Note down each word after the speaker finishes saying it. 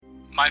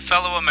My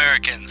fellow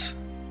Americans,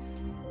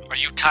 are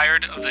you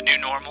tired of the new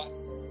normal?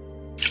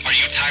 Are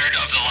you tired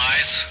of the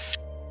lies?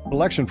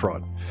 Election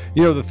fraud.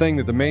 You know, the thing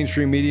that the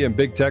mainstream media and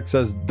big tech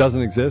says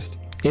doesn't exist?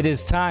 It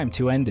is time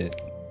to end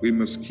it. We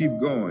must keep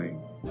going.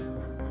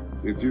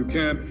 If you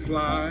can't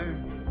fly,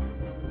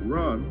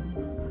 run.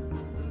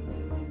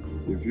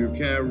 If you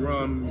can't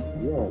run,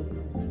 walk.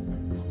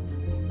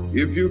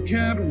 If you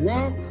can't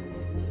walk,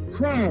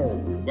 crawl.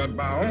 But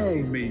by all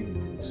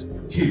means,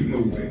 keep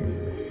moving.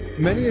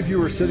 Many of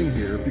you are sitting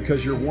here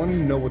because you're wanting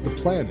to know what the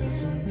plan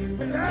is.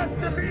 This has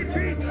to be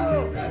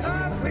peaceful.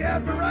 We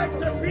have the right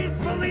to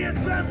peacefully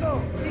assemble.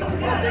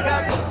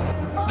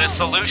 The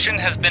solution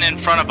has been in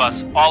front of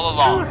us all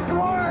along.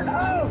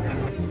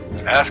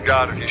 Ask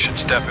God if you should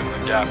step into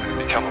the gap and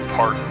become a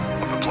part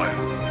of the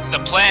plan. The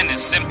plan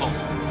is simple.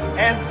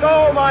 And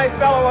so, my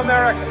fellow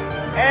Americans,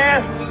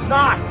 ask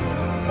not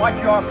what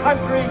your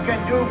country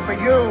can do for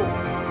you.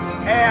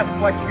 Ask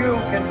what you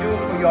can do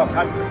for your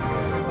country.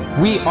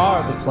 We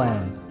are the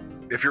plan.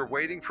 If you're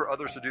waiting for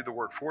others to do the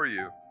work for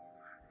you,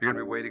 you're going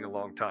to be waiting a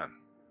long time.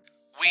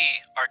 We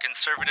are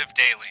Conservative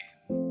Daily.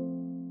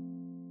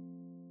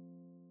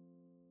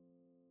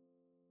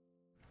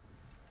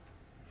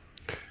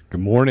 Good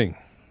morning.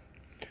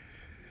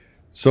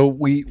 So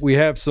we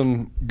have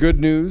some good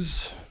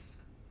news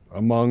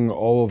among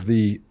all of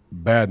the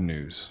bad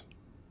news.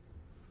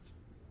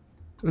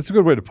 That's a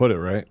good way to put it,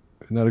 right?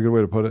 Isn't that a good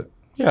way to put it?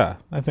 Yeah,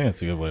 I think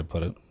that's a good way to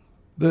put it.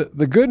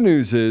 The good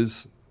news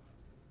is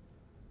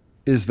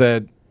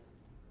that,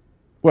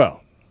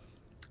 well,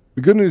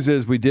 the good news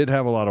is we did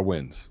have a lot of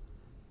wins.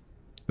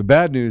 The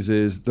bad news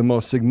is the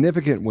most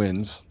significant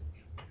wins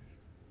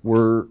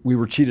we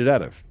were cheated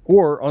out of,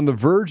 or on the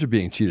verge of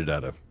being cheated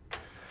out of.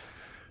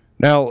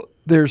 Now,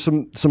 there's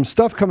some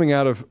stuff coming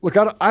out of, look,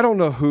 I don't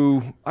know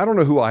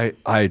who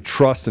I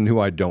trust and who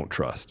I don't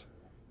trust.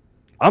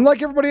 I'm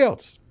like everybody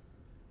else.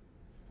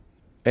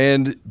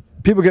 And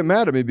people get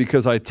mad at me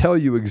because I tell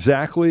you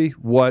exactly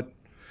what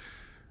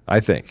I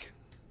think.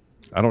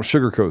 I don't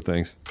sugarcoat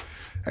things.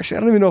 Actually, I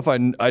don't even know if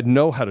I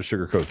know how to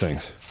sugarcoat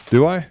things.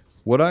 Do I?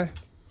 Would I?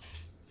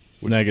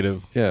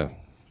 Negative. Yeah.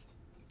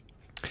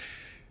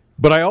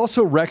 But I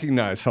also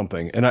recognize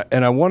something, and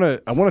I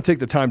want to take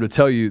the time to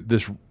tell you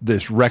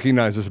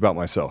recognize this about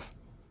myself.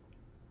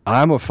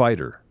 I'm a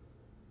fighter.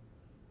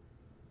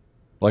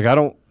 Like I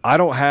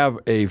don't have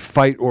a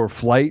fight or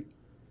flight.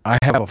 I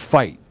have a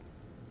fight.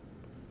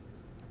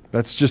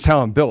 That's just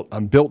how I'm built.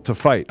 I'm built to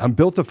fight. I'm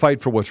built to fight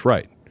for what's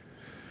right.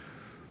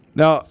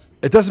 Now,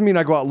 it doesn't mean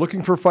I go out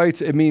looking for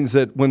fights. It means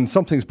that when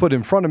something's put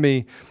in front of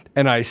me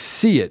and I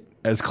see it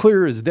as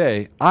clear as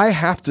day, I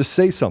have to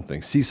say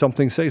something, see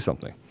something, say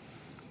something.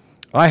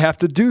 I have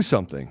to do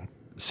something.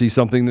 See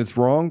something that's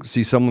wrong,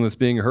 see someone that's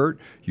being hurt,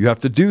 you have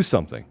to do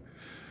something.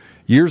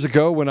 Years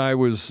ago when I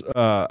went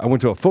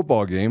to a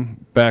football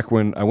game, back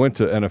when I went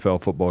to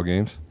NFL football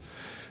games,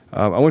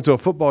 I went to a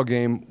football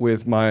game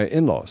with my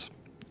in-laws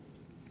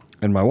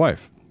and my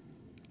wife.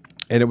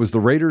 And it was the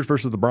Raiders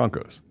versus the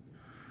Broncos.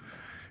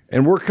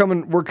 And we're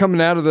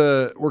coming out of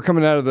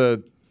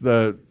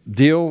the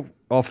deal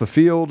off the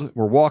field.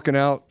 We're walking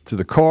out to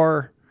the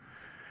car,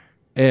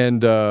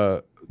 and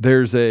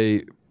there's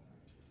a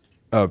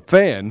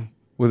fan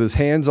with his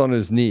hands on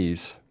his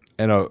knees,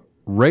 and a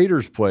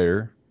Raiders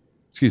player.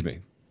 Excuse me,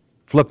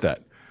 flip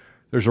that.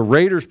 There's a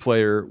Raiders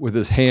player with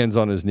his hands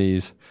on his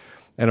knees,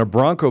 and a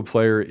Bronco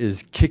player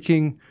is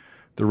kicking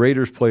the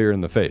Raiders player in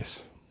the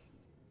face.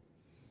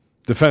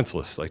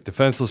 Defenseless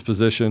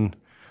position.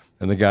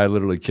 And the guy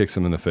literally kicks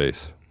him in the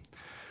face.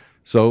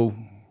 So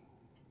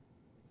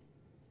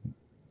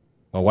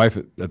my wife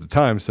at the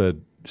time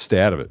said,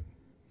 stay out of it.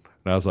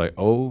 And I was like,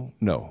 oh,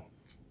 no.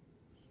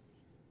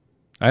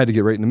 I had to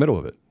get right in the middle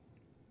of it.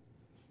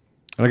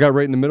 And I got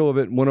right in the middle of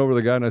it and went over to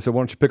the guy and I said, why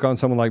don't you pick on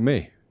someone like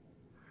me?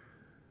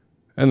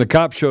 And the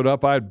cop showed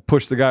up. I had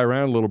pushed the guy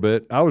around a little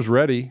bit. I was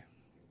ready.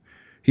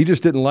 He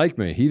just didn't like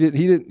me. He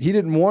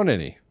didn't want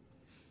any.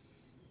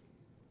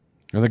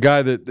 And the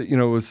guy that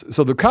was,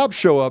 so the cops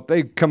show up,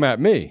 they come at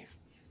me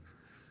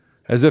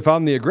as if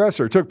I'm the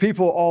aggressor. It took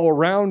people all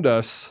around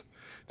us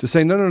to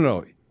say,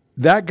 no.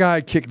 That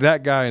guy kicked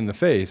that guy in the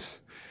face,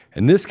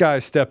 and this guy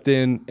stepped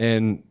in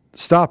and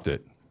stopped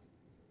it.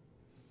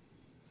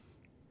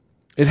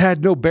 It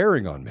had no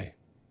bearing on me.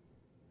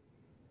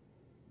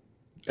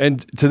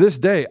 And to this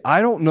day,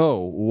 I don't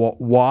know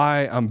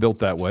why I'm built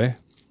that way.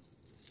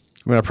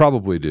 I mean, I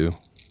probably do,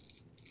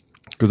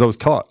 because I was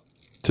taught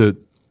to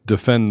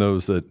defend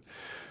those that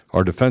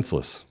are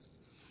defenseless.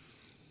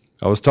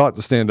 I was taught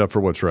to stand up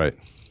for what's right.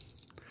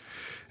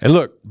 And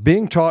look,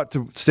 being taught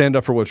to stand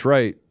up for what's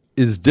right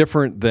is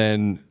different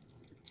than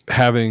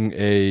having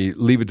a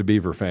Leave It to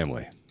Beaver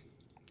family,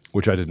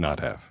 which I did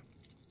not have.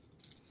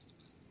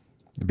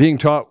 Being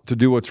taught to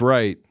do what's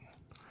right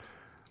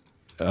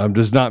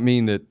does not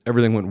mean that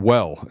everything went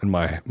well in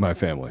my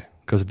family,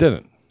 because it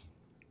didn't.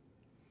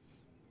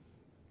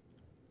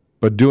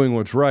 But doing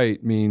what's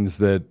right means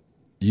that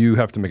you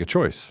have to make a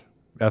choice.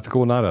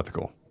 Ethical, not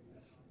ethical.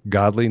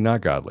 Godly,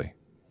 not godly.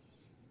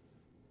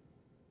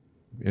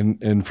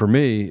 And for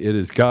me, it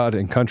is God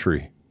and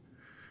country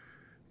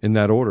in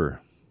that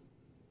order.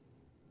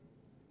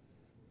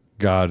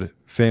 God,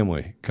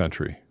 family,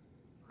 country.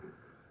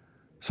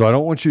 So I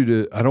don't want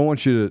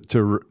you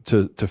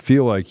to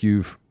feel like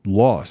you've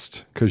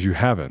lost, because you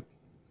haven't.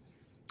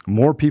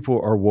 More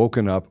people are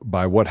woken up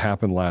by what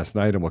happened last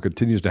night and what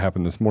continues to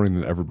happen this morning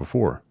than ever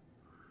before.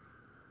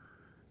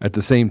 At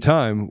the same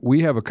time,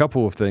 we have a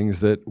couple of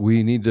things that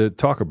we need to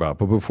talk about.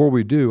 But before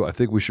we do, I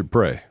think we should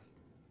pray.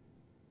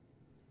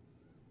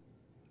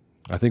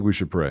 I think we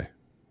should pray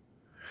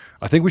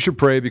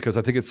because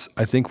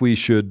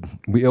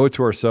we owe it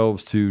to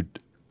ourselves to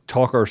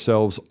talk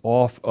ourselves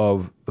off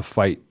of the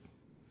fight.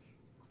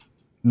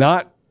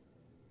 Not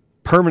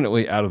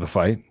permanently out of the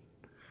fight.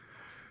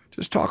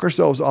 Just talk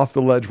ourselves off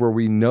the ledge where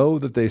we know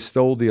that they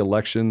stole the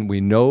election.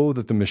 We know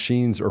that the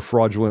machines are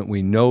fraudulent.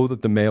 We know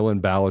that the mail-in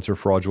ballots are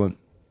fraudulent.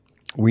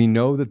 We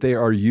know that they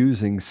are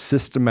using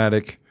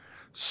systematic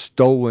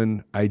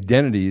stolen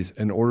identities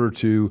in order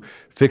to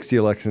fix the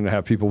election and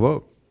have people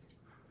vote.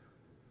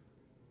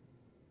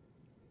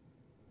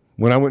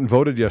 When I went and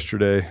voted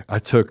yesterday, I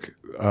took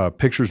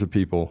pictures of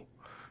people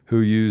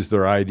who used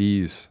their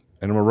IDs,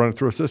 and I'm going to run it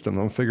through a system. I'm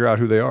going to figure out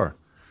who they are.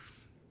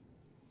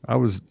 I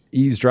was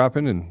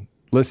eavesdropping and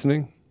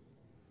listening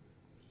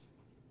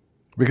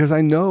because I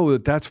know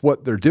that that's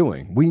what they're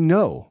doing. We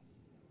know.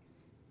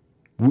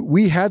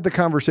 We had the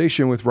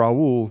conversation with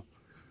Raul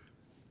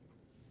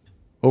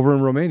over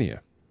in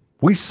Romania.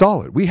 We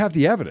saw it. We have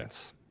the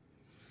evidence.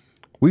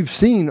 We've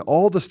seen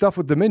all the stuff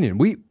with Dominion.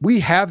 We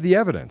have the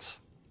evidence.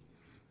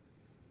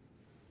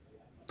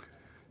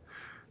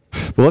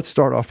 But let's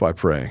start off by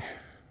praying.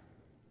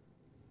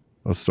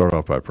 Father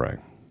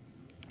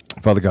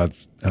God,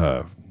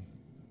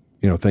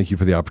 thank you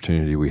for the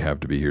opportunity we have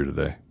to be here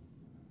today.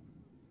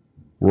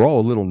 We're all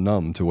a little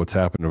numb to what's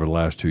happened over the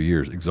last 2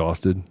 years.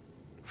 Exhausted,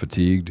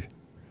 fatigued,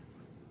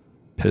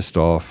 pissed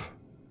off,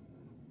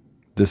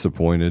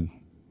 disappointed,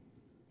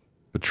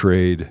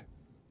 betrayed.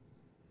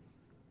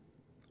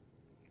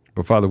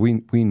 But Father,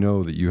 we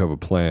know that you have a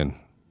plan.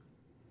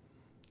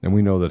 And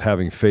we know that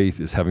having faith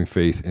is having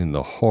faith in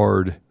the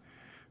hard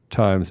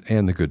times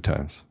and the good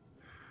times.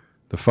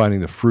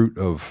 Finding the fruit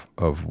of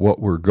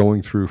what we're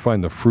going through,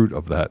 find the fruit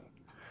of that.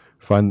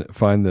 Find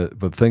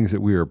the things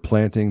that we are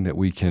planting that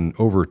we can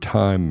over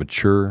time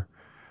mature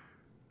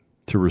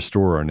to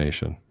restore our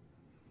nation.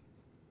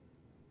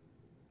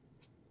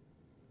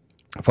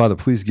 Father,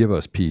 please give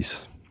us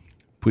peace.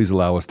 Please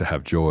allow us to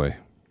have joy.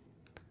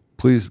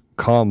 Please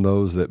calm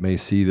those that may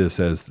see this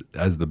as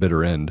the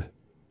bitter end.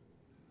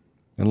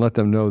 And let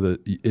them know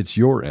that it's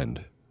your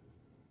end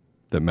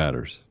that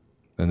matters.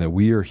 And that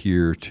we are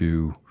here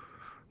to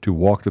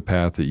walk the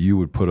path that you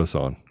would put us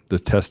on, the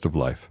test of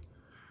life.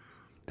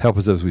 Help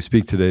us as we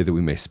speak today that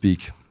we may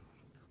speak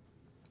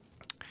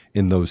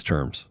in those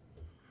terms.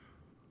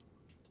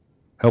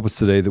 Help us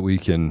today that we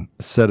can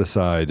set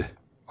aside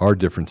our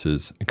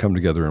differences and come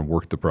together and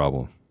work the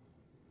problem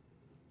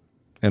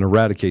and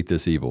eradicate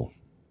this evil.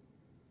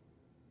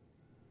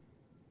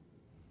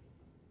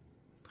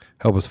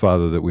 Help us,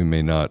 Father, that we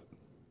may not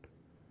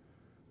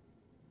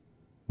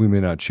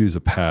choose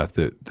a path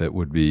that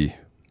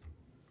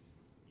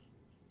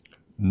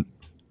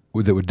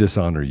would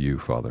dishonor you,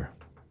 Father.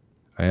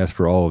 I ask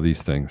for all of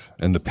these things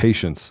and the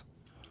patience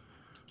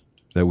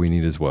that we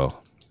need as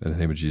well. In the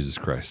name of Jesus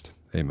Christ,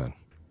 amen.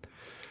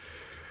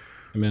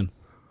 Amen.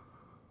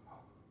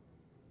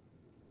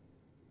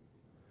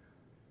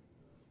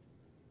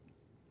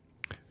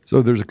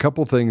 So there's a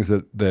couple things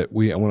that I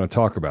want to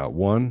talk about.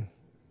 One,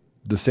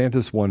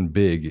 DeSantis won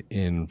big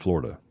in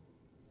Florida,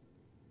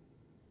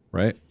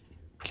 right?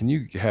 Can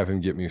you have him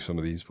get me some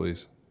of these,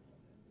 please?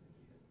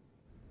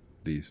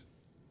 These.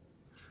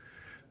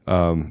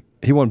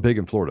 He won big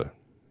in Florida.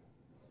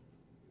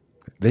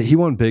 He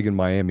won big in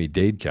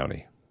Miami-Dade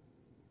County.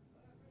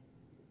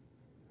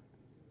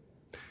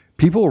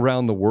 People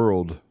around the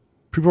world,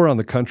 people around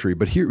the country,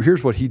 but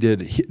here's what he did.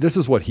 This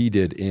is what he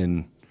did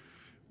in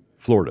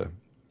Florida.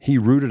 He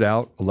rooted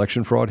out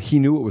election fraud. He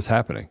knew what was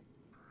happening.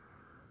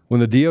 When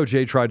the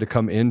DOJ tried to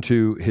come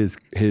into his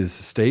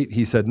state,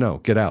 he said, no,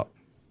 get out.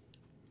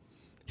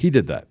 He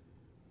did that.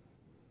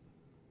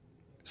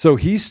 So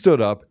he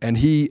stood up and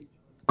he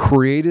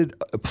created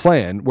a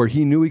plan where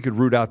he knew he could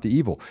root out the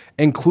evil,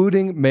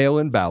 including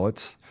mail-in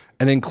ballots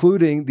and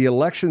including the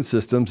election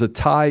systems that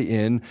tie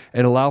in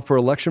and allow for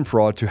election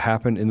fraud to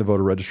happen in the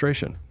voter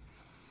registration.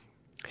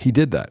 He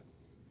did that.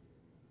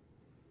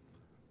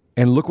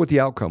 And look what the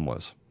outcome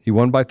was. He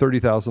won by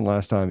 30,000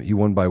 last time. He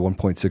won by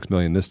 1.6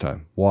 million this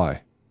time.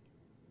 Why?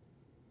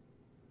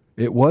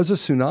 It was a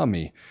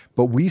tsunami,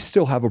 but we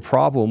still have a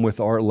problem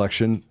with our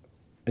election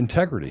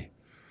integrity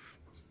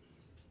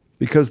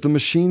because the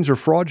machines are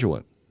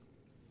fraudulent.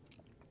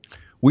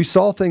 We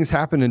saw things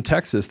happen in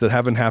Texas that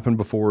haven't happened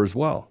before as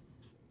well.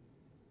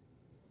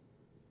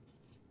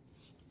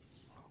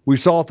 We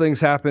saw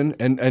things happen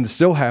and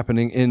still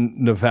happening in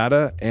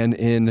Nevada and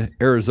in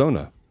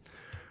Arizona.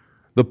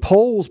 The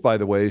polls, by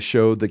the way,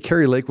 showed that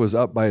Kari Lake was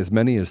up by as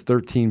many as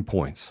 13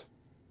 points.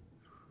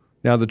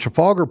 Now, the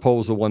Trafalgar poll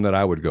is the one that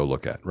I would go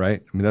look at,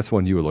 right? I mean, that's the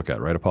one you would look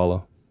at, right,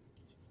 Apollo?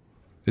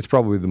 It's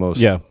probably the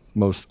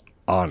most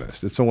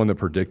honest. It's the one that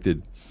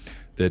predicted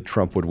that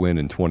Trump would win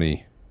in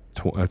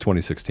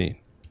 2016.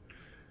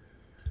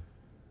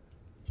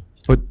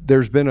 But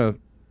there's been a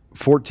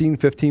 14,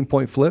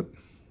 15-point flip.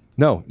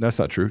 No, that's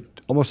not true.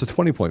 Almost a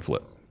 20-point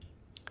flip.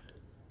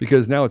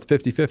 Because now it's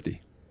 50-50.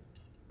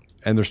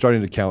 And they're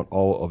starting to count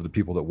all of the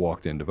people that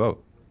walked in to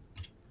vote.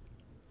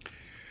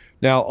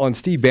 Now, on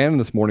Steve Bannon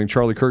this morning,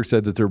 Charlie Kirk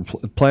said that they're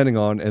planning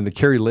on, and the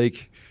Kerry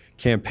Lake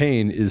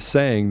campaign is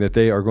saying that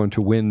they are going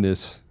to win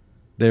this.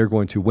 They are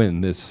going to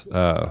win this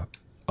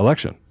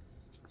election.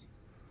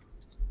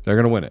 They're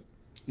going to win it.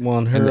 Well,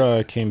 in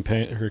her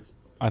campaign,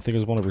 I think it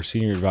was one of her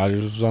senior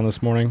advisors was on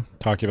this morning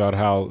talking about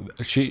how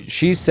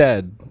she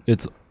said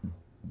it's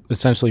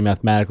essentially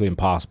mathematically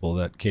impossible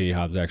that Katie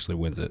Hobbs actually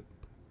wins it.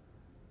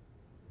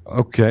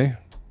 Okay.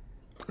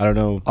 I don't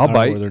know. I'll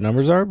bite. Know where their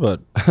numbers are,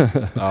 but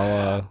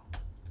I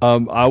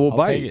will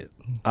bite. Take it.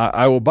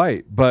 I will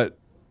bite, but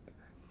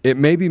it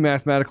may be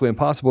mathematically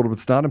impossible, but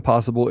it's not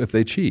impossible if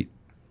they cheat.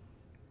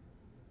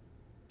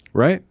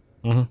 Right?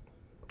 Mm-hmm.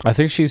 I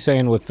think she's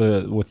saying with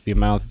the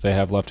amount that they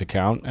have left to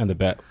count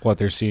and what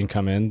they're seeing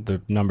come in,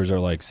 the numbers are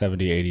like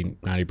 70, 80,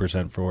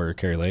 90% for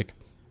Kerry Lake.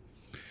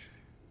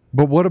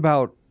 But what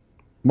about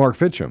Mark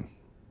Fitcham?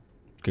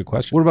 Good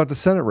question. What about the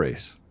Senate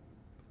race?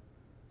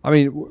 I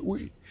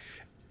mean,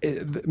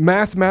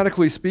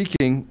 mathematically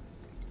speaking,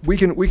 we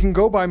can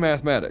go by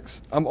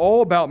mathematics. I'm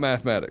all about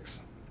mathematics.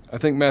 I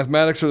think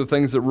mathematics are the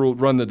things that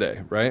run the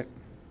day, right?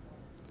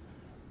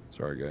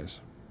 Sorry, guys.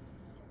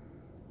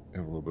 I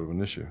have a little bit of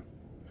an issue.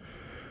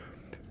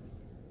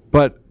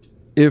 But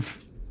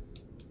if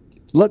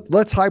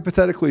let's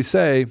hypothetically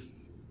say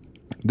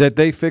that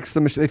they fix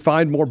the machine, they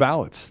find more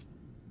ballots.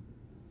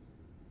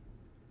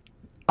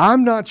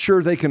 I'm not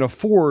sure they can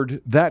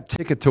afford that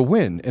ticket to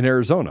win in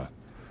Arizona.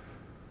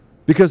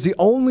 Because the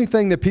only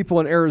thing that people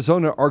in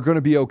Arizona are going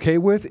to be okay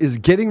with is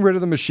getting rid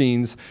of the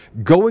machines,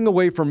 going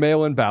away from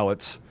mail-in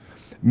ballots,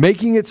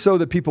 making it so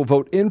that people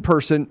vote in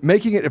person,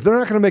 making it, if they're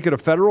not going to make it a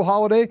federal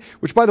holiday,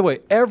 which, by the way,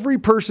 every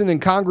person in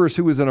Congress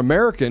who is an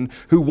American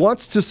who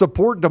wants to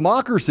support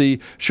democracy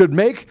should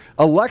make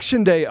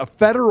Election Day a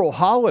federal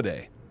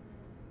holiday.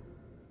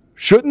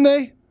 Shouldn't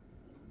they?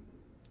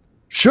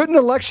 Shouldn't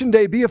Election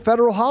Day be a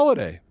federal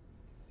holiday?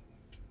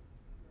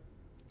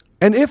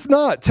 And if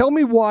not, tell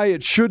me why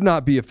it should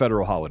not be a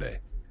federal holiday.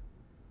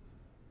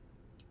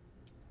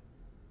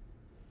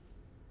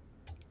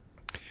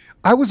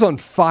 I was on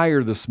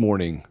fire this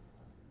morning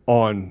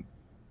on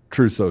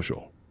Truth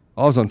Social.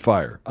 I was on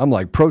fire. I'm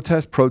like,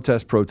 protest,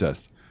 protest,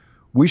 protest.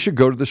 We should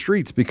go to the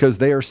streets because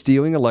they are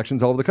stealing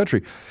elections all over the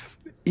country.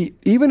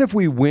 Even if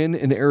we win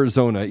in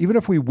Arizona, even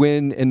if we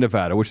win in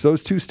Nevada, which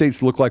those two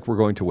states look like we're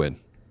going to win,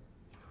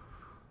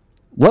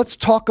 let's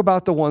talk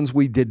about the ones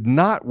we did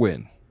not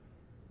win.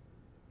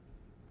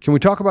 Can we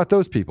talk about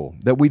those people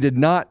that we did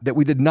not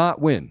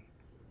win?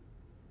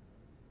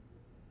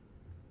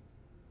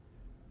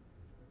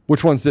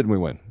 Which ones didn't we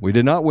win? We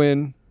did not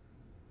win.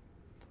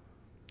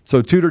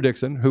 So Tudor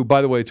Dixon, who,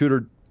 by the way,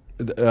 Tudor,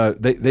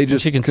 they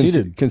just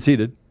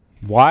conceded.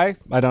 Why?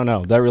 I don't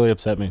know. That really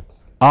upset me.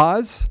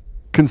 Oz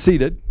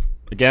conceded.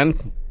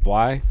 Again,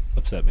 why?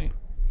 Upset me.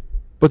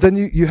 But then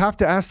you have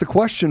to ask the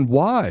question,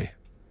 why?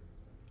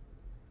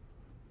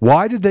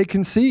 Why did they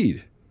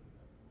concede?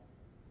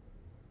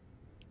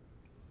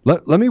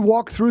 Let me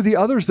walk through the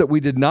others that we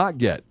did not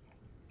get.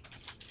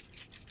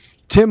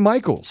 Tim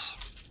Michaels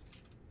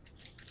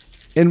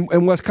in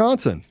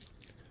Wisconsin.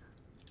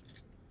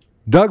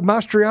 Doug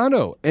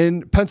Mastriano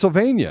in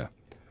Pennsylvania.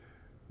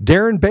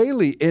 Darren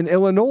Bailey in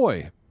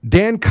Illinois.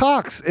 Dan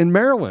Cox in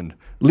Maryland.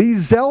 Lee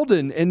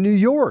Zeldin in New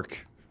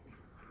York.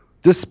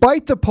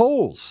 Despite the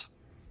polls.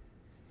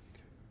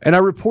 And I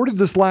reported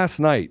this last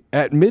night.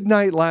 At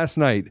midnight last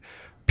night,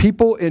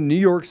 people in New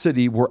York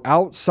City were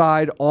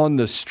outside on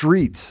the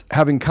streets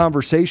having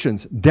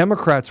conversations.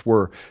 Democrats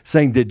were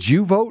saying, "Did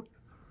you vote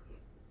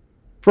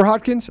for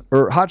Hodgkins?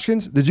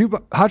 Did you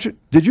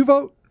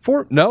vote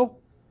for it? No.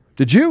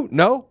 Did you?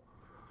 No."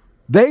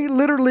 They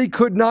literally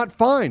could not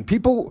find.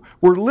 People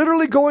were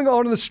literally going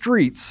on in the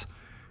streets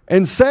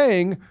and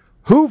saying,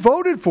 "Who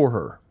voted for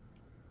her?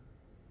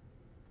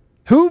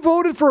 Who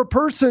voted for a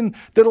person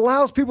that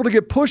allows people to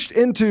get pushed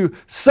into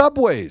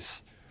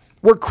subways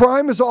where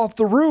crime is off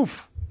the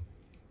roof?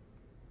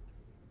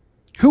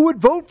 Who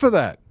would vote for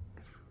that?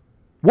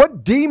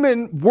 What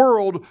demon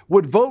world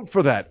would vote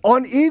for that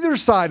on either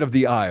side of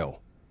the aisle?"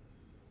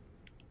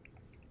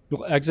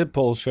 Well, exit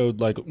polls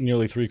showed like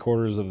nearly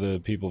 3/4 of the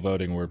people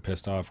voting were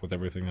pissed off with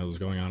everything that was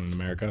going on in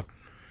America.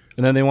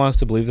 And then they want us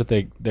to believe that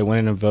they went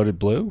in and voted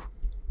blue?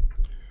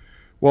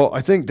 Well,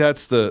 I think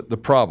that's the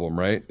problem,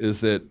 right? Is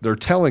that they're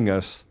telling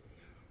us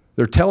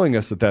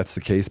that that's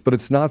the case, but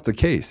it's not the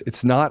case.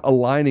 It's not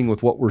aligning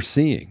with what we're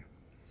seeing.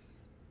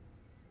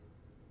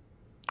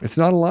 It's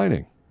not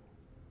aligning.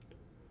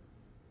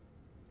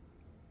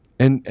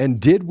 And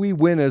did we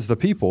win as the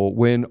people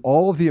when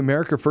all of the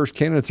America First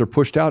candidates are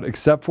pushed out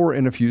except for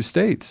in a few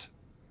states?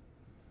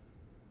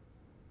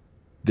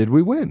 Did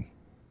we win?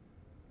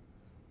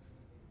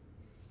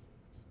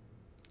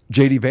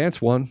 J.D.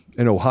 Vance won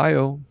in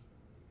Ohio.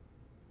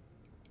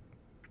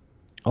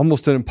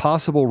 Almost an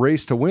impossible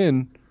race to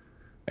win,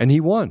 and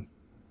he won.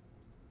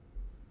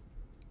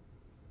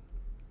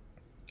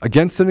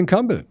 Against an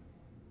incumbent.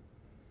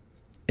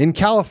 In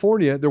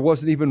California, there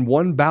wasn't even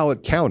one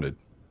ballot counted,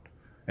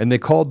 and they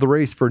called the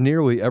race for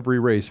nearly every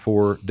race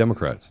for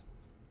Democrats.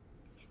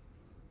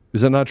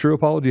 Is that not true,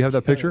 Apollo? Do you have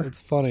that picture? It's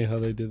funny how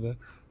they did that.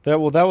 That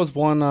was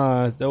one.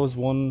 That was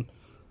one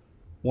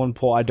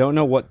poll. I don't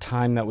know what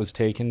time that was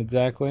taken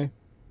exactly.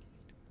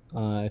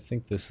 I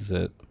think this is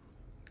it.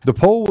 The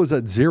poll was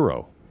at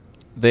 0.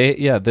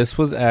 This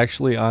was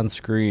actually on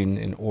screen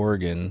in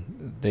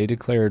Oregon. They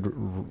declared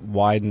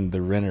Wyden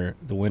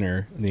the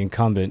winner, the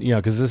incumbent. You know,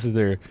 because this is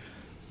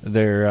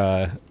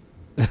their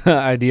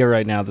idea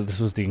right now that this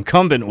was the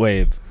incumbent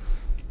wave,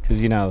 because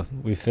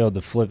we failed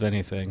to flip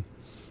anything,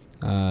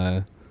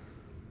 any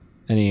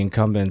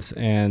incumbents,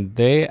 and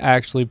they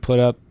actually put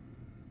up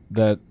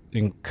that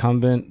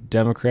incumbent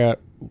Democrat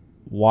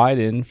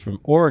Wyden from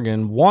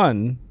Oregon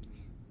won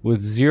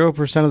with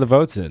 0% of the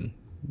votes in.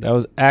 That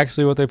was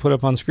actually what they put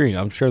up on screen.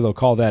 I'm sure they'll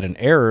call that an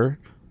error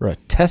or a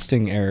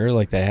testing error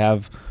like they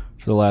have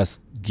for the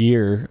last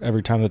year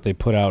every time that they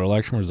put out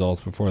election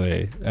results before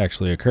they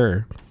actually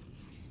occur.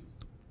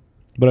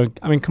 But,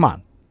 I mean, come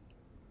on.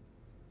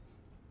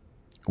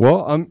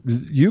 Well,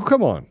 you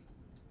come on.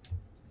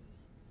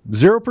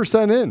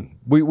 0% in.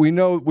 We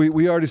know,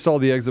 we already saw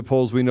the exit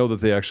polls. We know that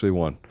they actually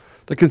won.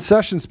 The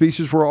concession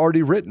speeches were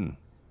already written.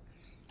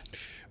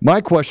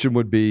 My question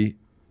would be,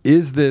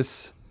 is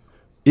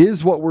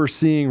what we're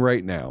seeing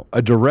right now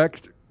a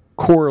direct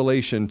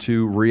correlation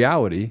to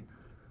reality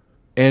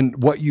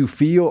and what you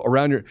feel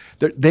around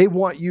they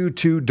want you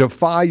to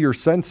defy your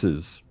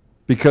senses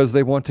because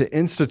they want to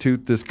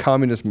institute this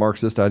communist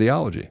Marxist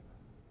ideology.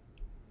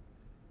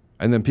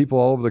 And then people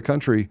all over the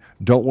country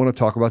don't want to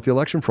talk about the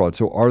election fraud.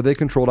 So are they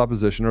controlled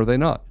opposition or are they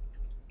not?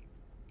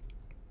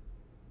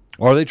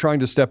 Are they trying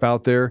to step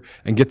out there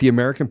and get the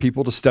American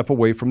people to step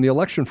away from the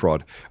election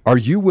fraud? Are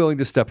you willing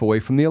to step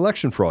away from the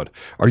election fraud?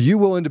 Are you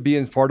willing to be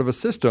in part of a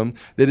system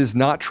that is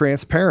not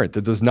transparent,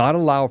 that does not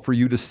allow for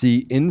you to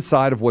see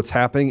inside of what's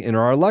happening in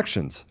our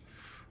elections?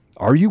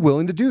 Are you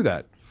willing to do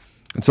that?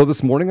 And so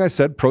this morning I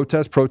said,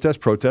 protest, protest,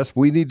 protest.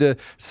 We need to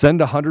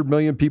send 100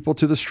 million people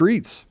to the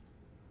streets.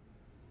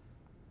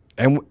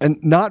 And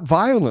not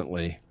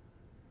violently,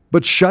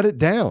 but shut it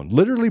down.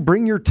 Literally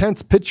bring your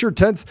tents, pitch your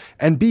tents,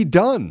 and be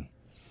done.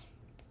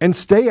 And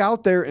stay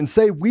out there and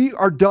say, we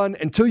are done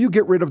until you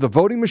get rid of the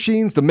voting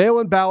machines, the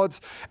mail-in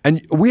ballots,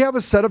 and we have a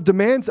set of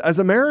demands as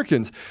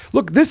Americans.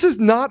 Look, this is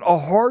not a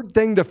hard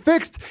thing to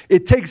fix.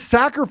 It takes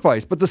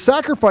sacrifice, but the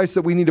sacrifice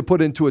that we need to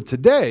put into it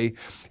today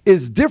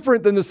is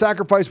different than the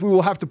sacrifice we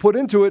will have to put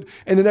into it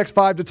in the next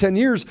 5 to 10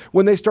 years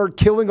when they start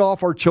killing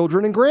off our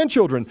children and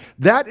grandchildren.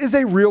 That is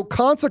a real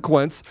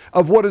consequence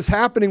of what is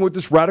happening with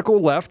this radical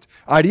left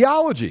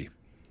ideology.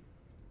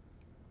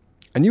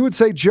 And you would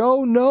say,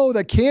 Joe, no,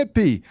 that can't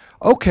be.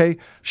 Okay,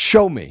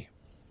 show me.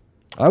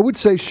 I would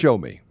say show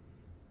me.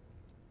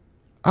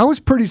 I was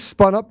pretty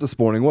spun up this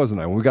morning, wasn't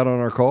I, when we got on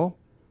our call?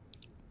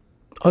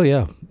 Oh,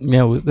 yeah.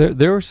 Yeah,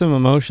 there were some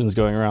emotions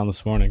going around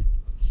this morning.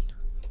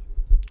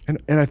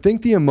 And I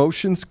think the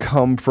emotions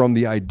come from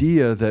the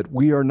idea that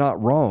we are not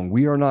wrong.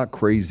 We are not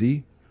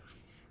crazy.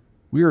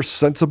 We are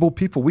sensible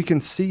people. We can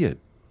see it.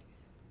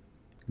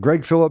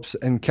 Greg Phillips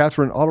and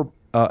Catherine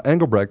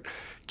Engelbrecht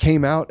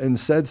came out and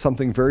said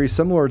something very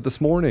similar this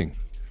morning.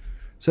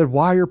 Said,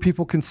 why are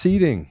people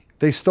conceding?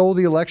 They stole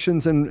the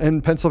elections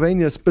in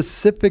Pennsylvania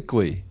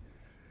specifically.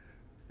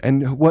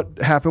 And what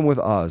happened with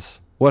Oz?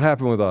 What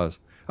happened with Oz?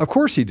 Of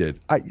course he did.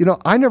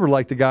 I never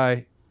liked the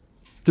guy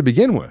to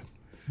begin with.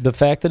 The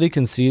fact that he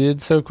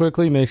conceded so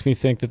quickly makes me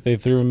think that they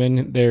threw him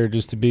in there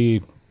just to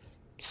be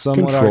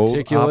somewhat Controlled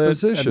articulate.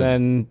 opposition.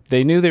 And then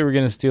they knew they were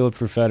going to steal it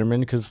for Fetterman,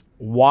 because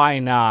why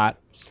not?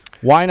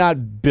 Why not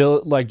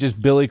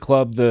just Billy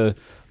Club the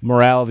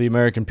morale of the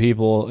American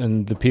people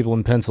and the people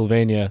in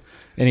Pennsylvania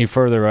any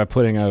further by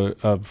putting a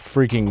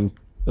freaking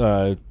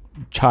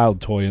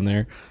child toy in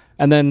there?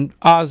 And then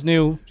Oz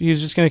knew he was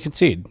just going to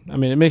concede. I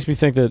mean, it makes me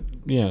think that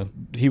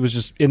he was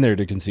just in there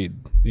to concede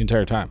the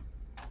entire time.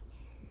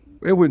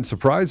 It wouldn't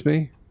surprise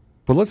me.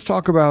 But let's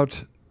talk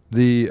about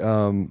the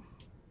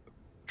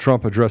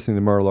Trump addressing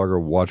the Mar-a-Lago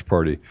watch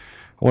party.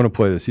 I want to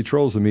play this. He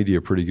trolls the media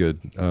pretty good.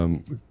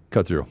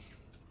 Cut through.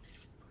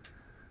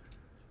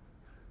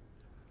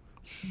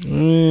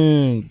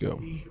 Go.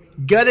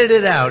 Gutted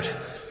it out.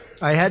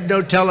 I had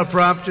no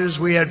teleprompters.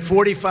 We had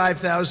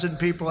 45,000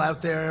 people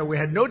out there. We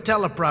had no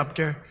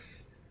teleprompter.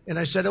 And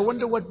I said, I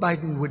wonder what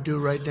Biden would do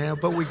right now.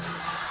 But we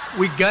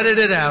gutted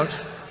it out,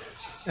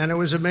 and it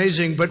was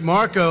amazing. But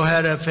Marco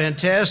had a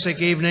fantastic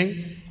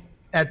evening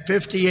at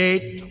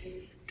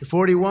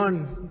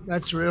 58-41.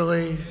 That's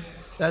really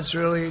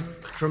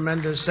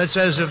tremendous. That's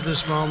as of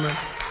this moment.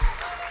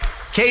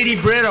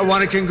 Katie Britt, I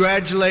want to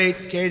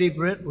congratulate Katie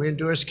Britt. We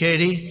endorsed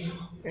Katie,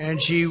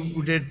 and she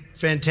did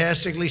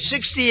fantastically.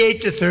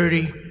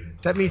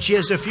 68-30. That means she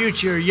has a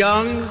future.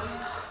 Young,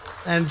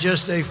 and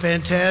just a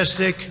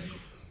fantastic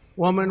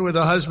woman with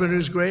a husband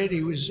who's great.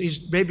 He's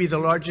maybe the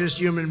largest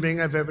human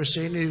being I've ever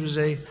seen. He was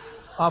a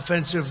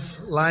offensive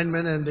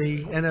lineman in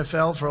the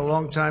NFL for a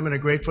long time and a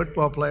great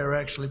football player,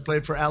 actually.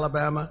 Played for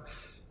Alabama.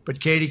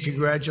 But Katie,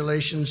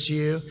 congratulations to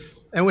you.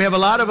 And we have a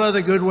lot of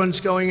other good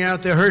ones going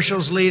out there.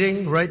 Herschel's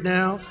leading right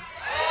now.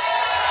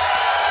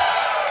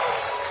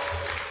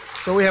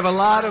 So we have a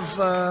lot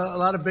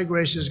of big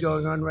races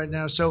going on right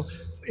now. So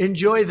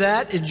enjoy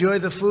that, enjoy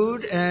the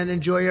food, and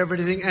enjoy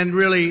everything. And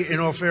really, in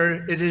all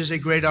fairness, it is a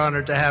great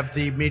honor to have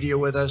the media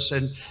with us.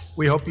 And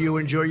we hope you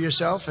enjoy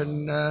yourself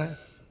and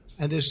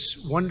this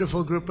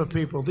wonderful group of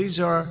people. These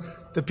are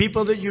the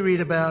people that you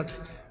read about.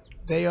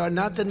 They are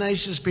not the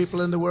nicest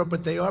people in the world,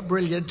 but they are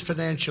brilliant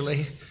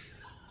financially.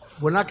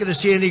 We're not going to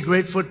see any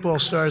great football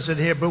stars in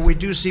here, but we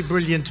do see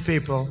brilliant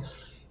people.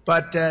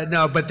 But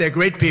but they're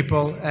great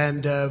people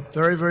and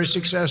very, very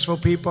successful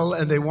people,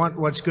 and they want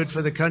what's good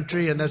for the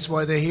country, and that's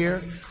why they're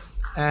here.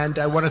 And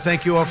I want to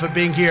thank you all for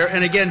being here.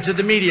 And again, to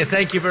the media,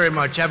 thank you very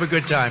much. Have a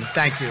good time.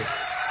 Thank you.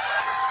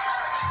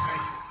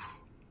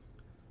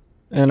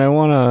 And I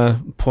want to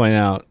point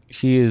out,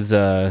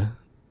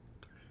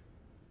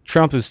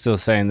 Trump is still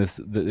saying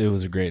that it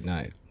was a great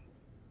night.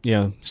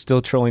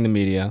 Still trolling the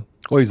media.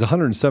 Well, he's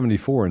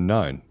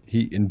 174-9.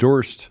 He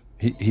endorsed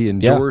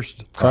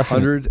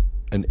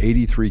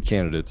 183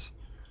 candidates.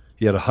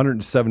 He had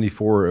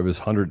 174 of his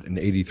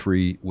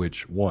 183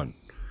 which won.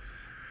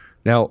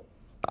 Now,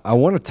 I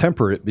want to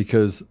temper it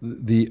because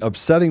the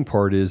upsetting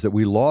part is that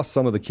we lost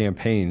some of the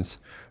campaigns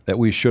that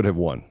we should have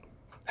won.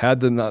 Had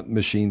the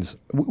machines,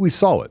 we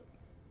saw it.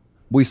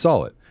 We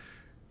saw it.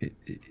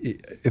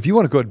 If you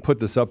want to go ahead and put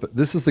this up,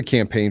 this is the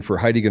campaign for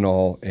Heidi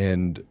Ganahl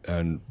and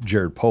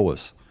Jared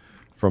Polis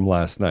from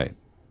last night.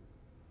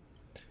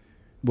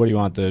 What do you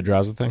want, the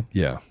Drowser thing?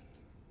 Yeah.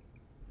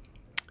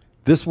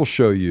 This will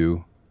show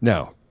you.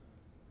 Now,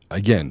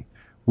 again,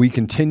 we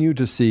continue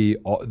to see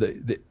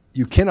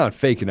you cannot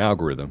fake an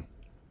algorithm.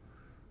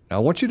 Now, I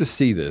want you to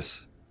see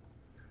this.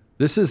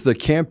 This is the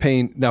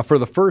campaign. Now, for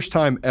the first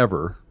time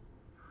ever,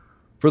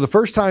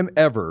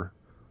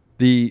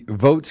 the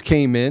votes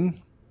came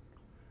in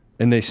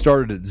and they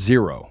started at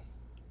 0.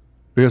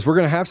 Because we're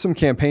going to have some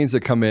campaigns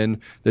that come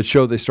in that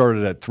show they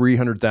started at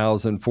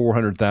 300,000,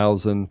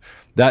 400,000.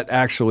 That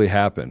actually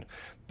happened.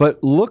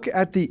 But look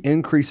at the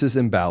increases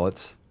in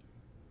ballots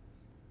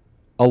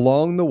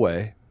along the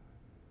way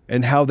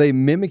and how they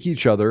mimic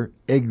each other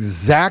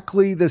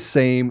exactly the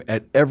same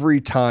at every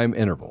time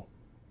interval.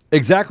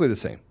 Exactly the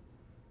same.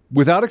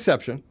 Without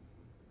exception,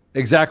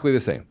 exactly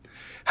the same.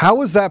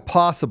 How is that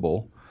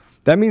possible?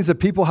 That means that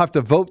people have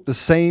to vote the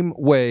same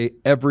way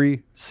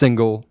every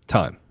single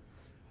time.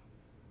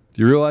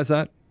 Do you realize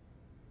that?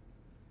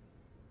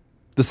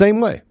 The same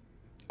way.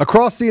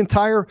 Across the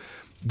entire...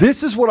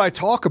 This is what I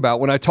talk about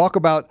when I talk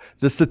about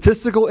the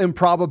statistical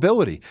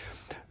improbability.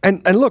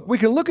 And look, we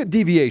can look at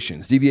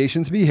deviations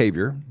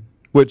behavior,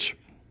 which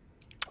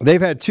they've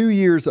had 2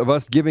 years of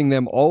us giving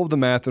them all of the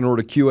math in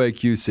order to QA,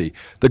 QC.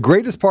 The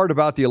greatest part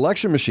about the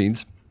election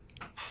machines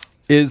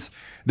is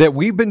that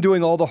we've been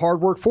doing all the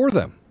hard work for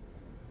them.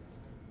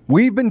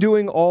 We've been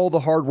doing all the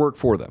hard work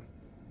for them.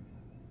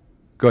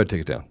 Go ahead,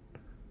 take it down.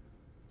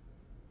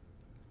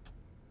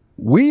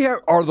 We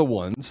are the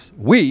ones,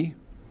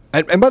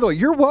 and by the way,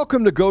 you're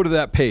welcome to go to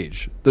that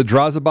page, the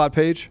Drazabot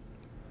page.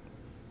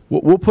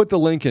 We'll put the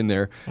link in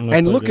there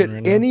and look at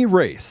any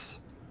race.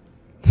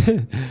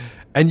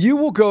 And you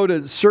will go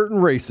to certain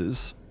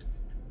races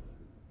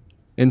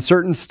in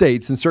certain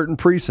states, in certain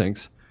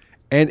precincts,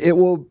 and it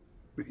will,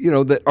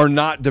 that are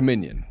not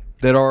Dominion,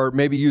 that are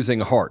maybe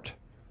using heart.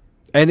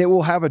 And it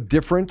will have a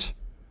different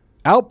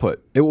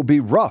output. It will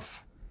be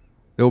rough.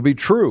 It will be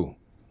true.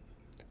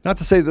 Not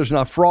to say there's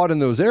not fraud in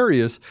those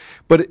areas,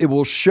 but it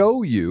will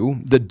show you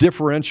the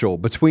differential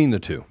between the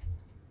two.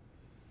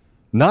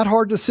 Not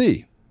hard to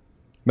see.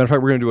 Matter of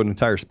fact, we're going to do an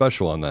entire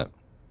special on that.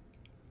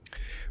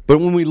 But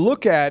when we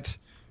look at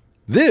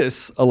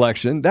this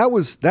election, that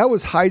was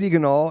Heidi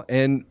Ganahl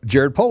and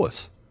Jared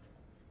Polis.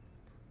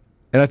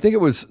 And I think it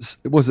was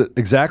it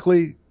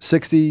exactly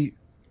 60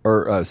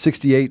 or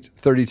 68,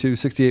 32,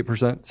 68%,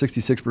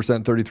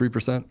 66%,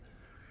 33%?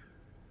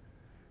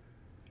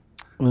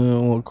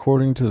 Well,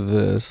 according to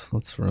this,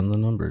 let's run the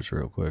numbers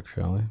real quick,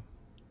 shall we?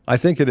 I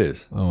think it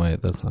is. Oh,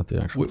 wait, that's not the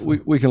actual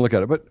we can look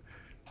at it. But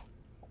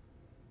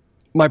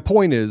my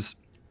point is,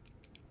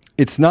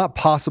 it's not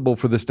possible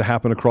for this to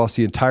happen across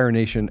the entire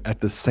nation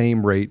at the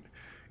same rate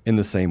in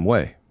the same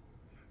way.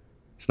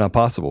 It's not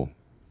possible.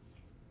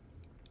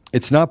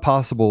 It's not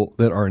possible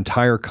that our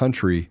entire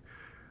country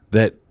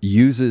that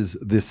uses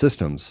the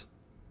systems,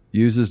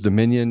 uses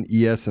Dominion,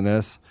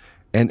 ES&S,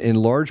 and in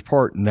large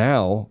part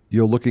now,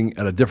 you're looking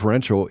at a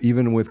differential,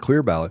 even with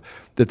Clear Ballot,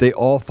 that they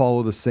all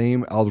follow the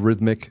same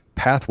algorithmic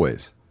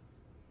pathways.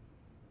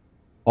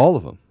 All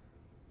of them.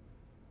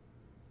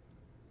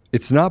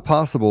 It's not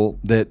possible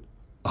that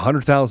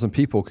 100,000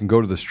 people can go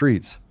to the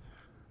streets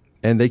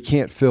and they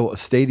can't fill a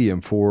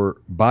stadium for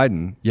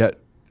Biden, yet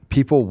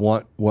people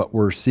want what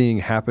we're seeing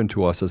happen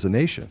to us as a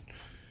nation.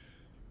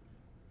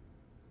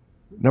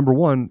 Number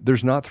one,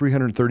 there's not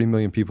 330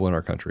 million people in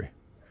our country.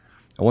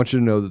 I want you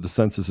to know that the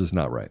census is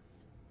not right.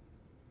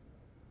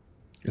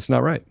 It's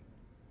not right.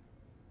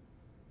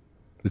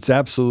 It's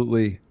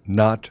absolutely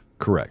not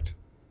correct.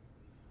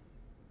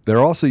 They're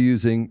also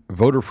using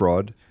voter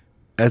fraud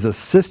as a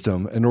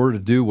system in order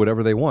to do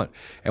whatever they want.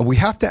 And we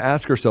have to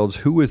ask ourselves,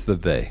 who is the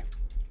they?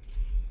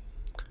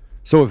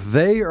 So if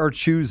they are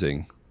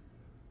choosing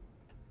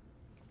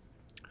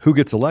who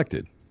gets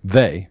elected,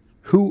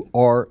 who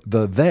are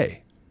the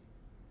they?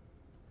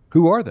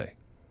 Who are they?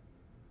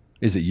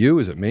 Is it you?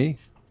 Is it me?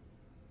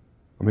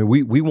 I mean,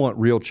 we want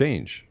real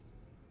change.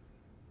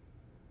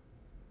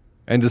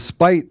 And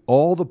despite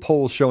all the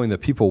polls showing that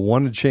people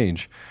want to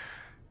change,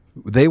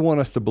 they want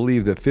us to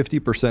believe that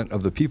 50%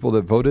 of the people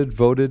that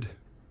voted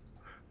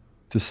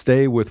to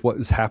stay with what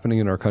is happening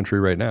in our country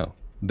right now.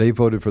 They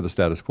voted for the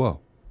status quo.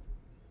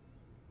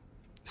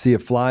 See,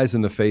 it flies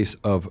in the face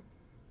of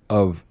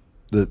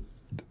the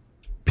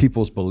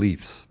people's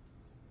beliefs,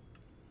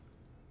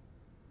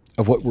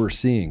 of what we're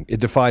seeing. It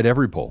defied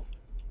every poll.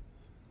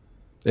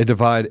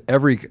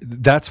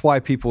 That's why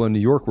people in New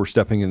York were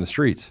stepping in the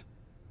streets.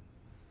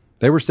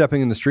 They were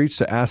stepping in the streets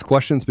to ask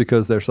questions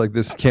because they're like,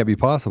 this can't be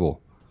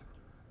possible.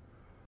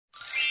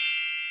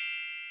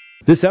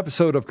 This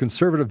episode of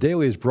Conservative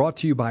Daily is brought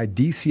to you by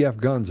DCF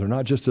Guns. They're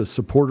not just a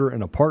supporter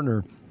and a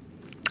partner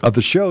of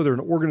the show. They're an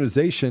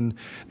organization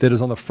that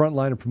is on the front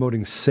line of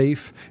promoting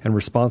safe and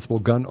responsible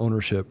gun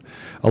ownership.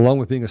 Along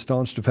with being a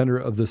staunch defender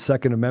of the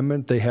Second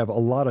Amendment, they have a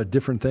lot of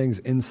different things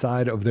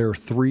inside of their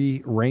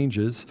 3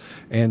 ranges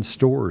and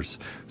stores.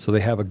 So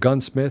they have a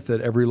gunsmith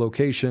at every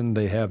location.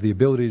 They have the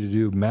ability to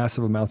do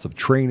massive amounts of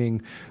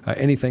training,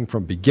 anything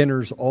from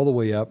beginners all the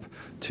way up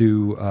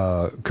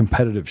to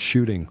competitive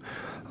shooting.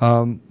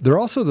 They're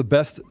also the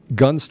best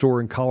gun store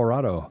in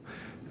Colorado.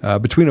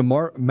 Between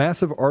a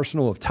massive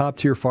arsenal of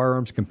top-tier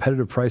firearms,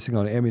 competitive pricing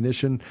on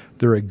ammunition,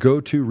 they're a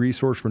go-to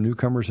resource for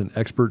newcomers and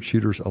expert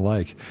shooters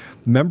alike.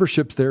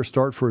 Memberships there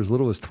start for as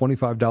little as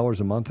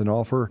 $25 a month and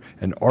offer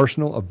an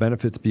arsenal of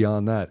benefits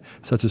beyond that,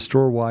 such as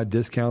store-wide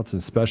discounts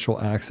and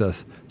special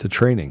access to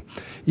training.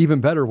 Even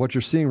better, what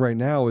you're seeing right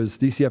now is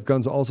DCF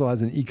Guns also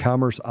has an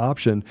e-commerce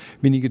option,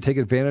 meaning you can take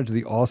advantage of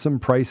the awesome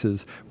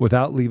prices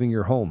without leaving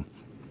your home.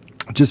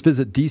 Just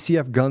visit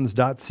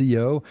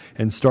dcfguns.co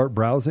and start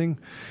browsing.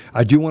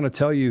 I do want to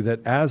tell you that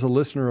as a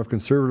listener of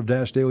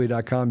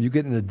conservative-daily.com, you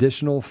get an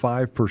additional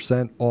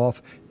 5%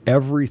 off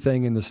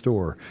everything in the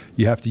store.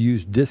 You have to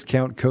use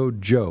discount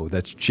code Joe.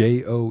 That's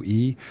Joe.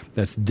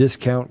 That's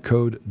discount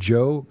code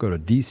Joe. Go to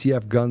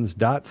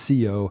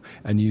dcfguns.co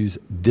and use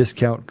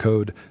discount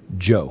code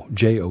Joe.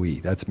 Joe.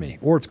 That's me.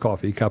 Or it's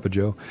coffee, cup of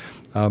Joe.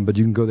 But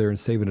you can go there and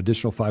save an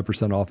additional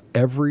 5% off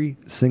every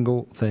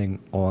single thing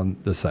on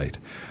the site.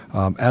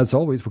 As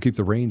always, we'll keep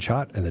the range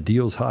hot and the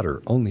deals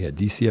hotter only at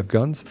DCF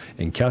Guns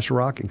in Castle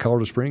Rock and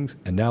Colorado Springs,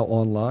 and now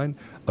online,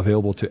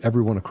 available to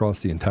everyone across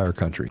the entire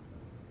country.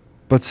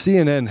 But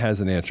CNN has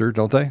an answer,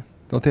 don't they?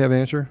 Don't they have an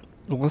answer?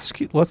 Well,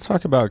 let's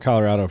talk about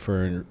Colorado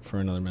for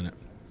another minute.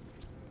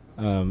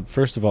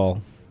 First of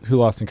all, who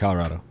lost in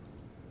Colorado?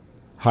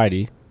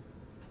 Heidi,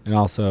 and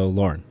also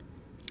Lauren.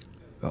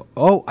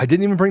 Oh, I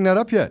didn't even bring that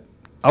up yet.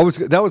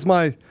 That was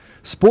my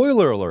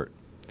spoiler alert.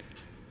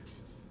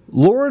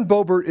 Lauren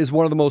Boebert is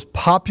one of the most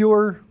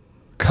popular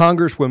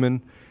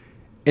congresswomen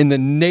in the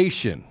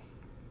nation.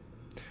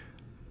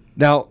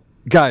 Now,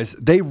 guys,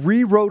 they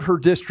rewrote her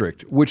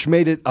district, which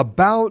made it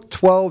about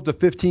 12 to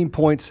 15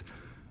 points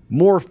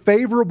more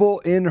favorable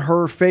in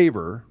her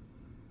favor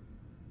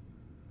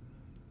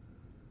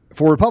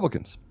for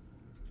Republicans.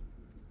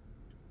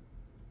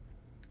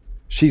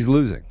 She's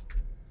losing.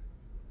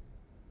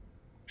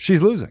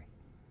 She's losing.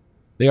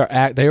 They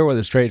are with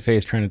a straight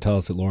face trying to tell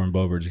us that Lauren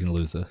Boebert is going to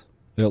lose this.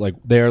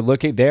 They are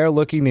looking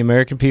the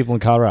American people in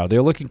Colorado.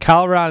 They're looking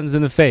Coloradans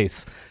in the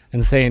face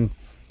and saying,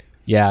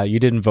 "Yeah, you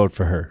didn't vote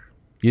for her.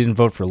 You didn't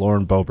vote for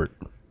Lauren Boebert."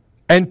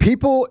 And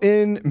people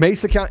in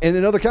Mesa County and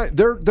in other counties,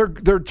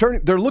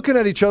 they're looking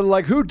at each other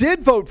like, "Who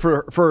did vote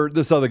for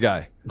this other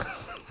guy?"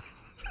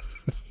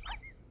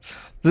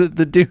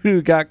 The dude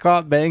who got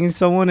caught banging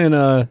someone in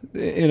a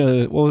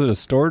what was it, a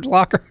storage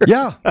locker?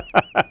 Yeah,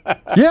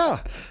 yeah,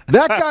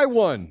 that guy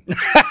won.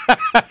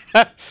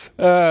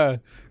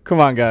 Come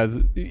on, guys.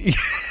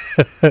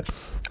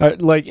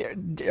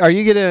 Are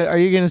you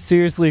gonna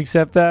seriously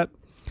accept that?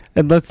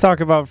 And let's talk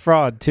about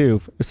fraud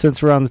too.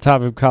 Since we're on the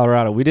topic of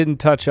Colorado, we didn't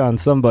touch on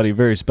somebody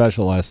very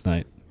special last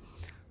night,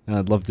 and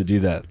I'd love to do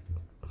that.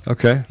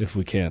 Okay, if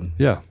we can.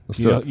 Yeah, let's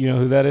do it. You know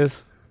who that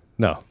is?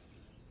 No.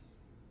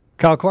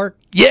 Kyle Clark?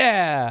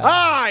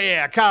 Yeah.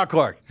 Yeah, Kyle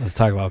Clark. Let's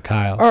talk about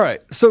Kyle. All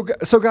right. So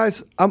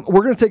guys,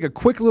 we're going to take a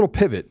quick little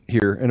pivot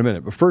here in a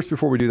minute. But first,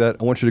 before we do that,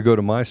 I want you to go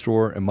to my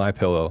store and My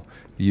Pillow.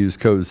 Use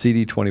code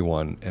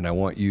CD21, and I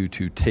want you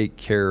to take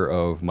care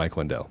of Mike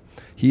Lindell.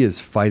 He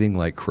is fighting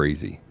like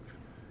crazy.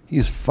 He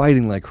is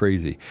fighting like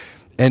crazy.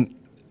 And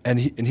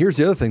here's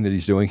the other thing that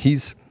he's doing.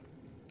 He's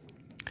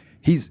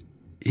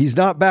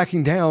not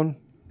backing down.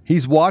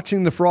 He's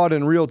watching the fraud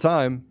in real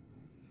time.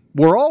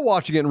 We're all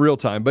watching it in real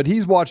time, but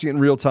he's watching it in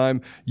real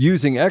time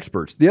using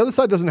experts. The other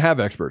side doesn't have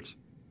experts.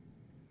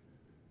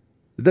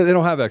 They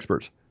don't have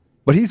experts.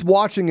 But he's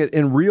watching it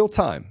in real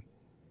time.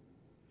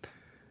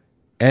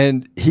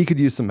 And he could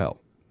use some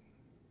help.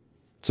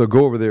 So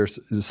go over there,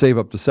 save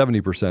up to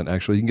 70%.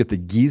 Actually, you can get the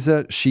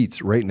Giza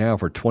sheets right now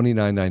for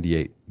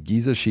 $29.98.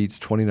 Giza sheets,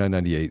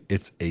 $29.98.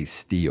 It's a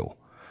steal.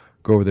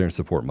 Go over there and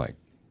support Mike.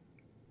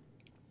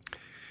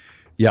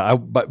 Yeah,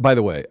 by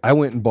the way, I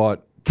went and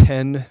bought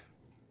 10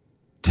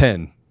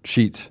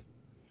 sheets,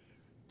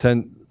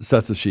 10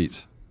 sets of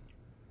sheets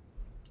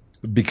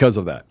because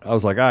of that. I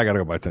was like, I got to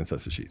go buy 10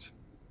 sets of sheets.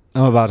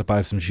 I'm about to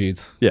buy some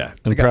sheets. Yeah.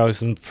 And probably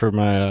some for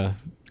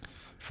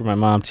my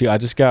mom, too. I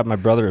just got my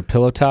brother a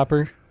pillow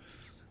topper,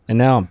 and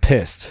now I'm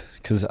pissed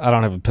because I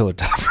don't have a pillow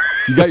topper.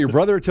 You got your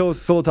brother a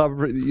pillow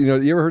topper? You know,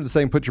 you ever heard the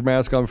saying, put your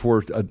mask on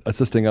before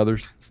assisting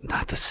others? It's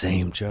not the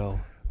same, Joe.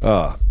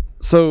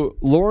 So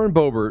Lauren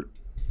Boebert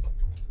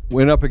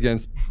went up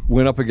against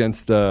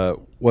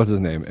what's his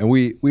name, and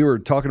we were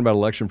talking about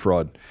election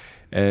fraud,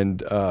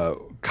 and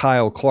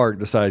Kyle Clark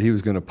decided he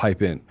was going to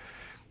pipe in.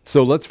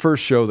 So let's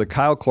first show that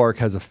Kyle Clark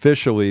has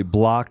officially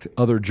blocked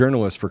other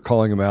journalists for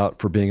calling him out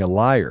for being a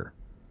liar.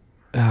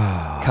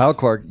 Kyle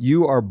Clark,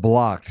 you are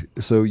blocked.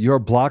 So you are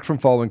blocked from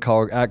following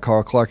at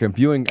Kyle Clark and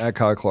viewing at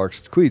Kyle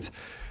Clark's tweets.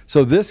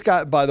 So this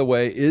guy, by the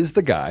way, is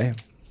the guy.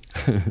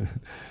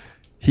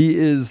 He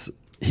is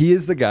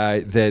the guy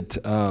that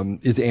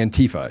is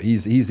Antifa.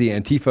 He's the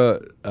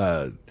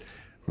Antifa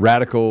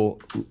radical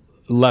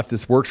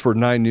leftist, works for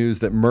 9 News,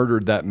 that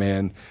murdered that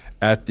man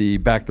at the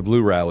Back the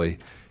Blue rally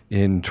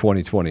in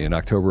 2020, in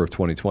October of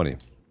 2020.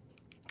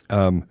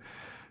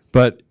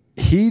 But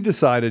he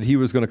decided he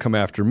was going to come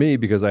after me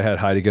because I had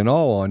Heidi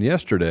Ganahl on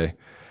yesterday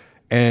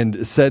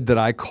and said that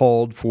I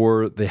called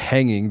for the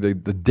hanging, the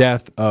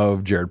death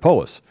of Jared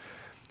Polis.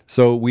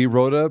 So we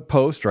wrote a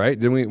post, right?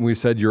 Then we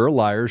said, you're a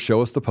liar,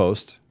 show us the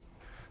post.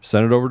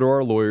 Sent it over to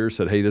our lawyers,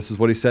 said, hey, this is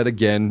what he said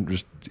again.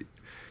 Just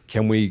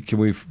can we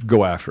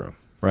go after him,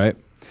 right?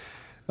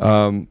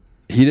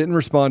 He didn't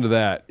respond to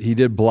that. He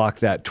did block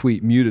that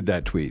tweet, muted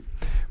that tweet.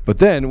 But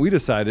then we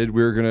decided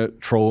we were going to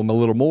troll him a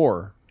little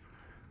more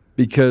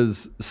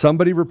because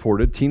somebody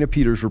reported, Tina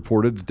Peters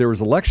reported, that there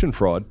was election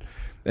fraud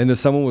and that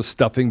someone was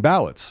stuffing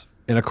ballots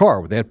in a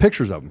car. They had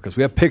pictures of them because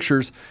we have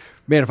pictures.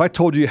 Man, if I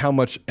told you how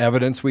much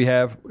evidence we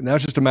have, now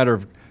it's just a matter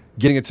of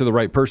getting it to the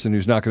right person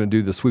who's not going to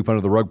do the sweep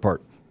under the rug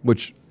part,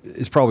 which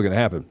is probably going to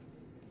happen.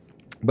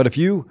 But if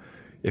you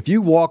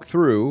walk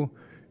through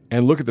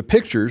and look at the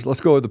pictures,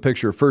 let's go with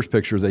the first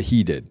picture that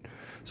he did.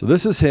 So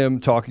this is him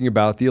talking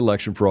about the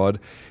election fraud,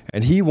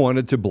 and he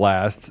wanted to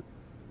blast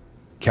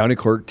County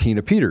Clerk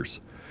Tina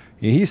Peters.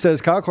 And he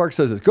says, Kyle Clark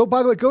says this.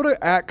 By the way, go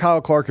to at Kyle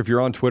Clark if you're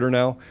on Twitter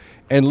now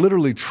and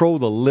literally troll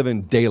the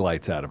living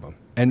daylights out of him.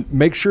 And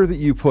make sure that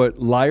you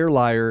put liar,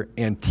 Kyle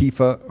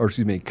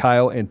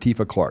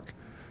Antifa Clark,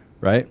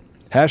 right?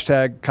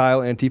 Hashtag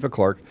Kyle Antifa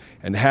Clark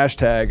and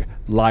hashtag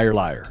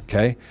liar,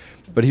 okay?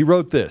 But he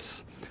wrote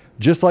this.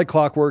 Just like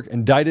clockwork,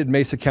 indicted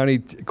Mesa County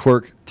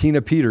Clerk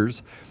Tina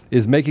Peters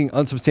is making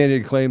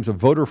unsubstantiated claims of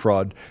voter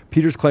fraud.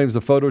 Peters claims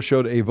the photo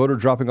showed a voter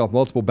dropping off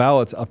multiple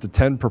ballots, up to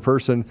 10 per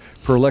person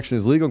per election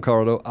is legal in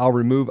Colorado. I'll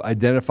remove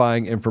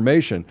identifying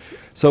information.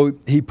 So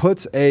he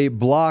puts a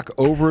block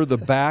over the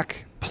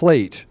back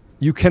plate.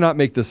 You cannot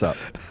make this up.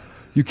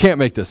 You can't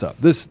make this up.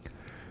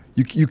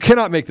 You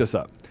cannot make this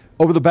up.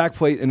 Over the back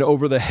plate and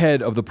over the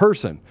head of the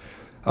person.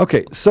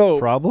 Okay, so...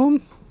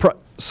 Problem?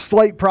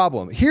 Slight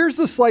problem. Here's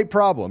the slight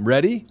problem.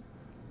 Ready?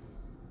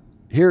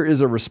 Here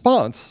is a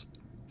response.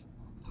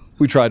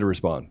 We tried to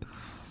respond.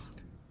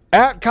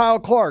 At Kyle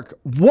Clark,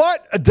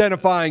 what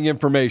identifying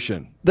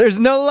information? There's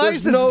no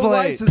license plate.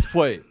 License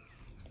plate.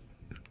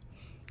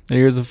 And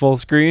here's a full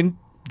screen,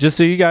 just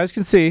so you guys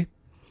can see.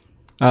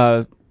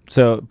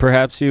 So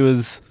perhaps he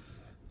was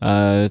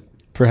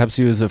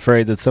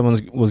afraid that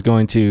someone was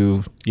going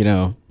to,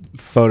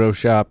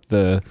 Photoshop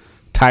the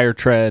tire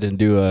tread and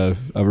do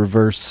a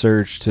reverse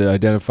search to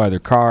identify their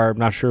car. I'm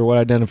not sure what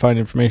identifying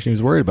information he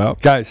was worried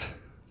about. Guys,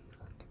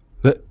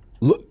 to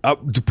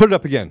put it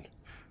up again.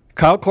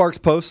 Kyle Clark's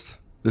post.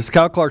 This is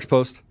Kyle Clark's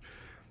post.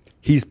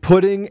 He's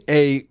putting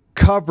a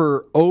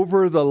cover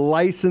over the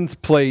license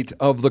plate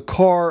of the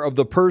car of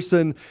the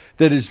person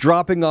that is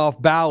dropping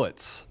off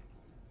ballots.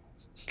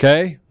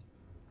 Okay?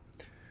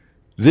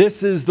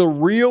 This is the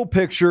real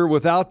picture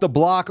without the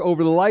block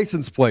over the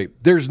license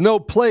plate. There's no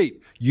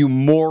plate, you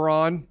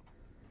moron.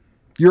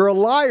 You're a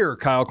liar,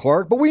 Kyle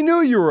Clark, but we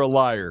knew you were a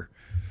liar.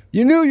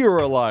 You knew you were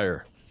a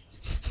liar.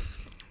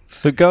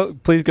 So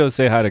please go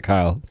say hi to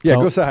Kyle. Yeah,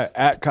 go say hi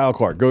at Kyle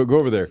Clark. Go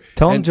over there.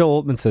 Tell him Joe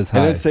Altman says hi.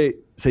 And then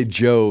say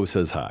Joe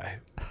says hi.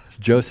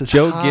 Joe says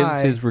Joe hi.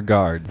 gives his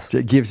regards.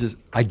 I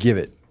give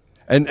it.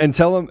 And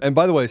tell him, and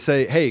by the way,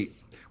 say, hey,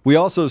 we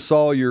also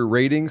saw your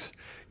ratings.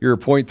 You're a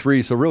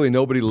 0.3, so really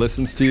nobody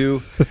listens to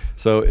you.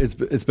 So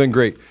it's been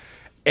great.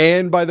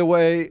 And by the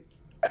way,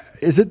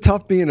 is it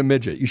tough being a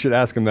midget? You should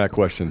ask him that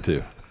question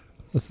too.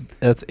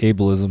 That's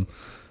ableism.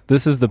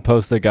 This is the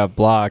post that got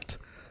blocked.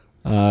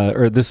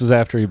 Or this was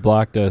after he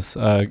blocked us.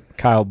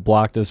 Kyle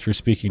blocked us for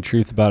speaking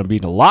truth about him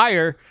being a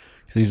liar,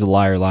 because he's a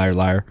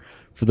liar.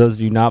 For those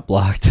of you not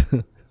blocked,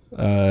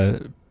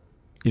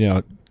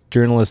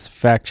 journalists,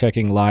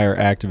 fact-checking, liar,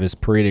 activists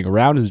parading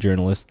around as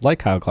journalists like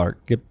Kyle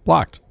Clark get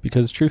blocked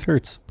because truth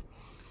hurts.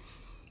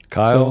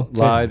 Kyle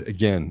lied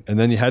again. And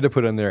then you had to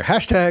put in there,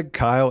 hashtag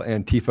Kyle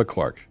Antifa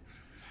Clark.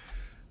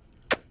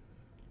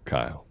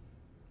 Kyle.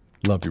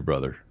 Love you,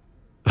 brother.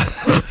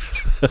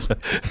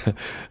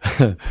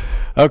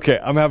 Okay,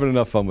 I'm having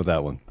enough fun with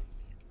that one.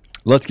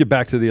 Let's get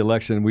back to the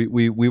election.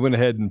 We went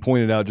ahead and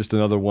pointed out just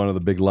another one of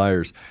the big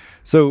liars.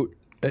 So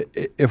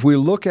if we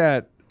look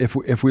at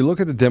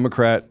the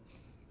Democrat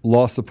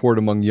lost support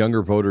among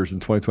younger voters in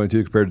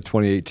 2022 compared to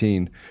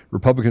 2018,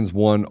 Republicans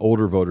won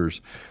older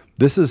voters.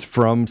 This is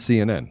from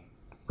CNN,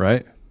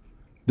 right?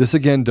 This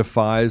again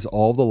defies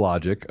all the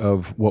logic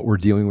of what we're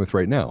dealing with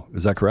right now.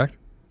 Is that correct?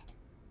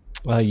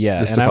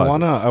 Yeah, and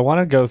I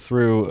wanna go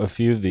through a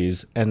few of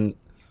these, and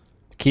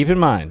keep in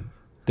mind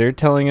they're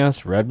telling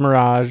us Red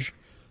Mirage.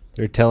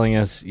 They're telling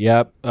us,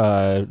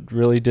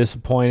 really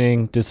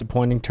disappointing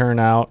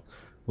turnout.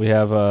 We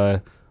have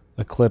a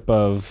clip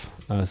of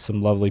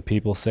some lovely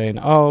people saying,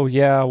 "Oh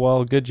yeah,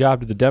 well, good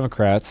job to the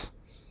Democrats,"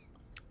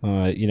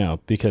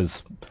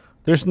 because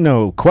there's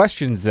no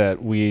questions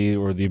that we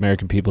or the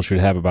American people should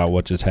have about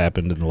what just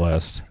happened in the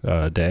last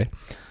day.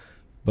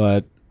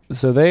 But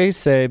so they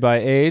say by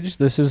age,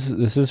 this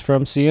is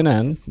from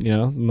CNN,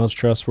 the most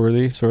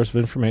trustworthy source of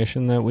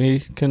information that we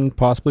can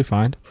possibly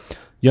find.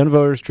 Young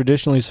voters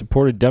traditionally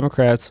supported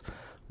Democrats,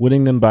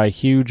 winning them by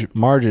huge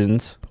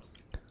margins.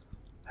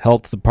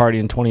 Helped the party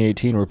in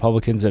 2018.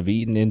 Republicans have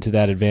eaten into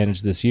that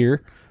advantage this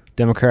year.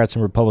 Democrats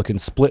and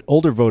Republicans split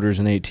older voters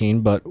in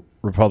 18, but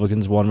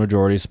Republicans won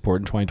majority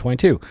support in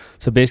 2022.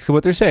 So basically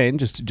what they're saying,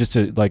 just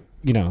to wait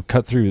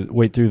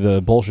through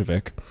the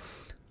Bolshevik,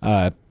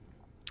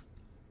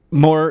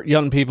 more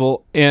young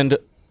people and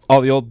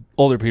all the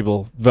older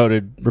people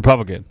voted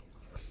Republican.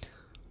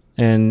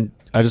 And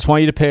I just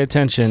want you to pay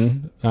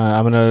attention.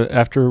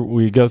 After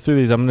we go through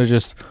these, I'm going to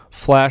just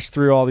flash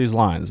through all these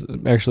lines.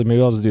 Actually,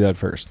 maybe I'll just do that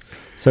first.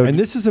 And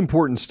this is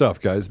important stuff,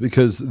 guys,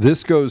 because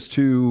this goes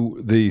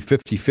to the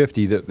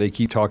 50-50 that they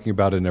keep talking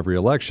about in every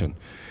election.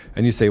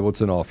 And you say, well, it's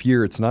an off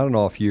year. It's not an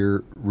off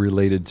year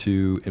related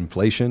to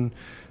inflation,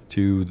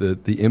 to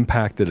the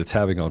impact that it's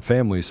having on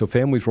families. So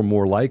families were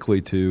more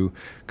likely to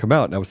come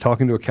out. And I was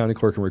talking to a county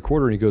clerk and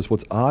recorder, and he goes,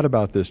 what's odd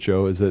about this,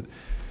 Joe, is that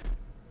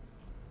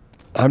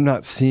I'm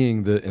not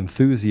seeing the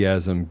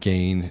enthusiasm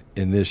gain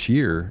in this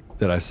year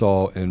that I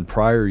saw in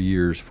prior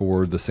years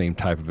for the same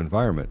type of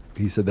environment.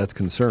 He said that's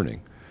concerning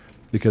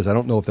because I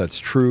don't know if that's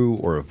true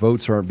or if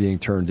votes aren't being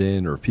turned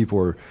in or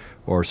people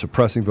are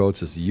suppressing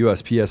votes as the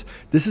USPS.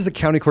 This is a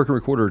county clerk and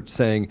recorder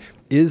saying,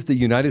 is the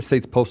United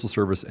States Postal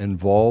Service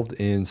involved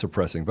in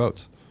suppressing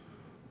votes?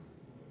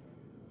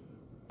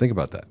 Think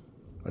about that.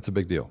 That's a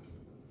big deal.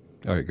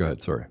 All right, go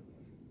ahead. Sorry.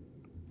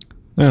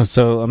 No,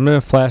 so I'm going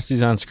to flash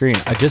these on screen.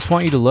 I just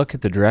want you to look at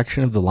the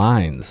direction of the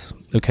lines.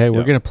 Okay,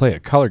 we're going to play a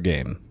color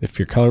game. If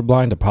you're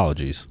colorblind,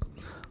 apologies.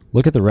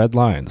 Look at the red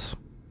lines.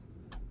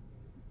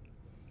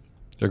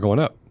 They're going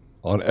up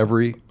on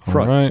every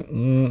front. All right.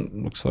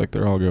 Looks like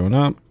they're all going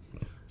up.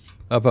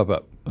 Up, up,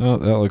 up. Oh,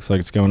 that looks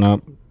like it's going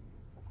up.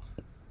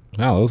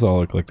 Wow, those all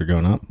look like they're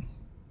going up.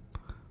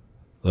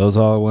 Those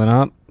all went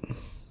up.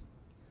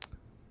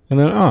 And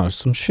then,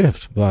 some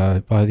shift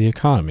by the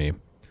economy.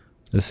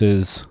 This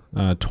is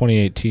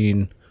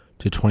 2018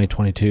 to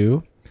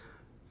 2022.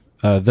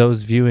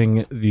 Those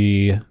viewing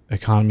the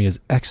economy as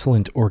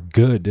excellent or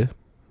good.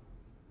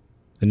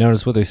 And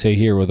notice what they say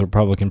here with the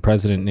Republican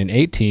president in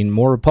 18.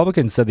 More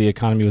Republicans said the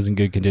economy was in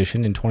good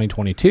condition. In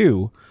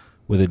 2022,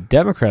 with a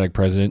Democratic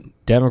president,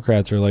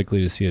 Democrats are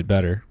likely to see it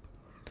better.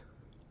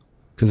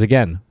 Because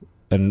again,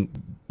 and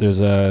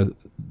this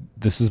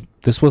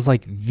was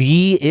like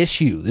the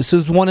issue. This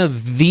is one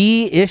of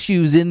the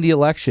issues in the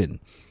election.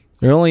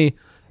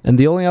 And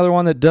the only other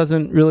one that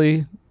doesn't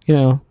really,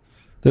 that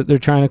they're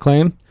trying to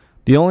claim,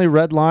 the only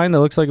red line that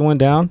looks like it went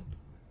down,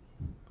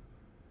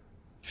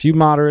 few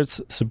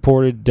moderates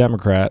supported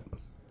Democrat,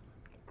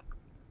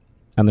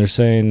 and they're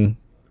saying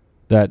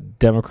that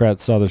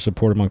Democrats saw their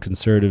support among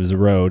conservatives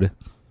erode,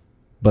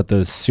 but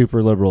the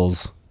super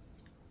liberals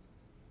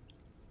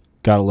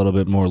got a little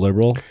bit more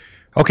liberal.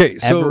 Okay,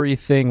 so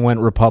everything went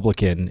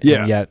Republican,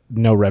 and yet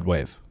no red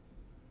wave.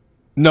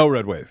 No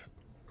red wave.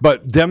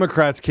 But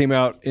Democrats came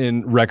out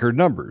in record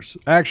numbers.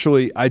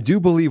 Actually, I do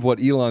believe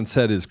what Elon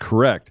said is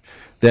correct,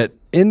 that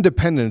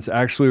independents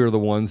actually are the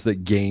ones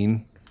that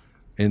gain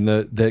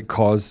that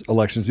cause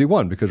elections to be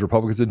won, because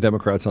Republicans and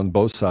Democrats on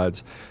both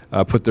sides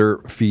put their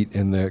feet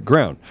in the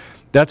ground.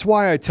 That's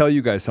why I tell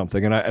you guys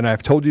something, and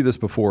I've told you this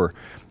before,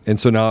 and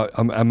so now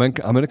I'm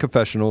in a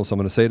confessional, so I'm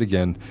going to say it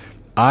again.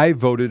 I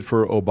voted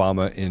for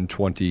Obama in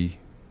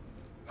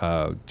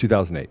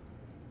 2008.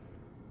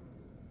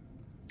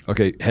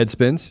 Okay, head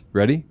spins.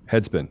 Ready?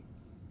 Head spin.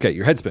 Okay,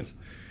 your head spins.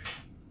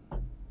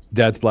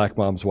 Dad's black,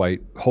 mom's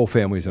white, whole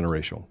family's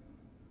interracial.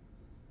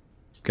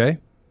 Okay?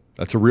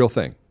 That's a real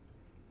thing.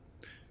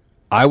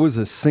 I was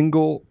a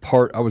single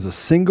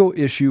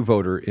issue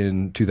voter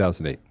in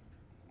 2008.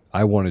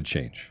 I wanted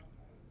change.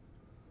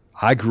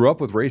 I grew up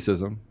with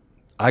racism.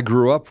 I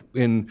grew up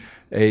in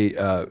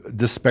a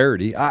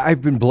disparity.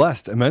 I've been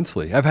blessed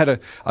immensely. I've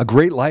had a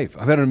great life.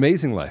 I've had an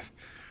amazing life.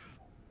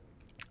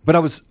 But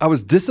I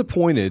was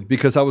disappointed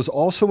because I was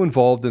also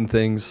involved in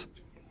things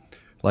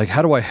like,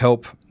 how do I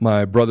help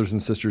my brothers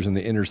and sisters in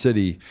the inner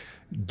city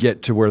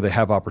get to where they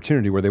have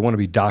opportunity, where they want to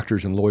be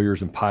doctors and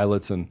lawyers and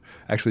pilots, and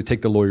actually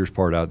take the lawyers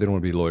part out. They don't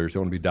want to be lawyers. They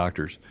want to be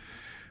doctors.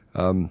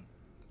 I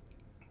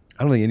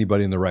don't think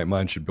anybody in their right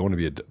mind should want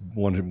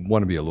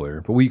to be a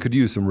lawyer, but we could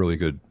use some really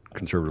good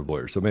conservative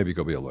lawyers. So maybe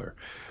go be a lawyer,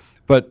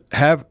 but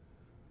have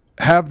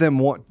them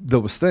want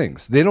those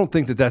things. They don't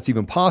think that that's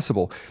even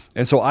possible.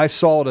 And so I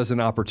saw it as an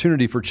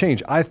opportunity for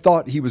change. I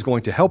thought he was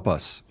going to help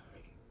us.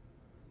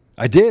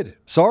 I did.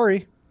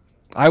 Sorry.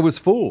 I was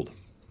fooled.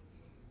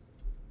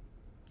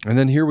 And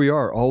then here we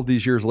are all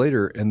these years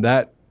later,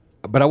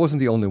 but I wasn't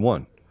the only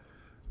one.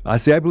 I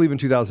believe in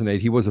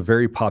 2008, he was a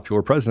very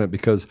popular president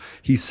because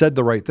he said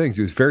the right things.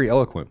 He was very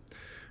eloquent.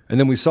 And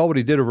then we saw what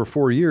he did over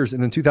 4 years.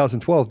 And in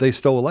 2012, they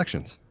stole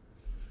elections.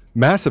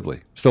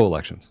 Massively stole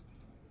elections.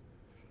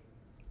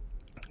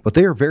 But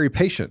they are very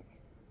patient.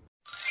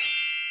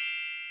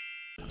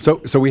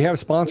 So we have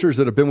sponsors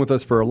that have been with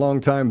us for a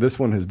long time. This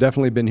one has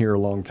definitely been here a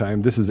long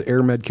time. This is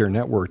Air Medcare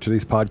Network.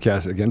 Today's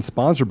podcast, again,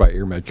 sponsored by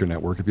Air Medcare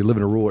Network. If you live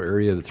in a rural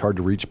area that's hard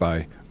to reach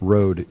by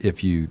road,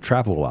 if you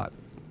travel a lot,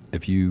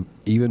 if you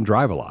even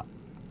drive a lot,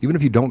 even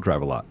if you don't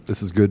drive a lot,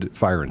 this is good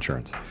fire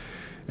insurance.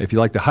 If you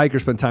like to hike or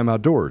spend time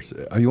outdoors,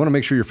 you want to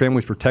make sure your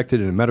family's protected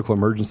in a medical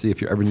emergency.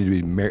 If you ever need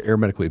to be air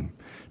medically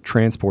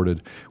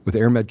transported, with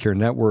Air Medcare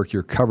Network,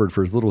 you're covered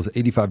for as little as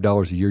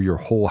 $85 a year. Your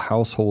whole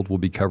household will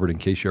be covered in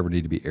case you ever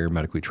need to be air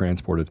medically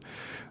transported.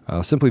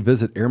 Simply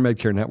visit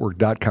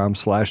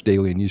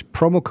airmedcarenetwork.com/daily and use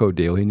promo code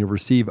daily, and you'll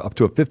receive up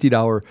to a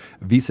 $50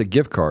 Visa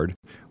gift card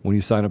when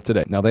you sign up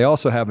today. Now, they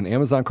also have an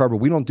Amazon card, but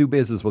we don't do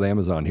business with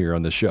Amazon here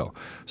on this show.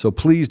 So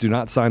please do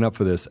not sign up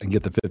for this and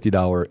get the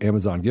 $50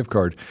 Amazon gift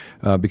card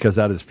because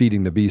that is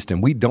feeding the beast,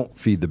 and we don't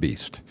feed the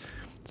beast.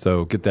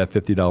 So get that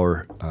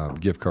 $50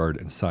 gift card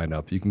and sign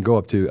up. You can go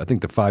up to, I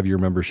think the 5-year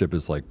membership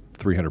is like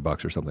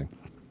 $300 or something.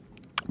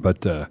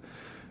 But so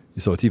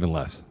it's even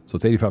less. So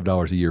it's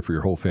 $85 a year for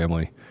your whole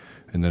family.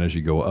 And then as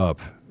you go up,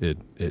 it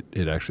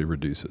actually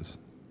reduces.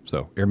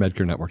 So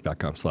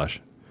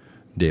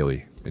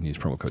airmedcarenetwork.com/daily and use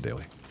promo code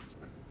daily.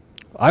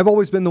 I've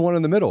always been the one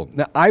in the middle.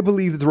 Now, I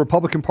believe that the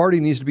Republican Party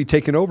needs to be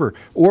taken over,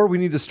 or we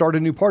need to start a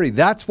new party.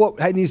 That's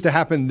what needs to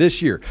happen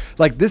this year.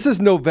 Like, this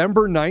is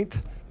November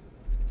 9th.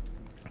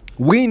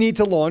 We need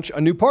to launch a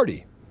new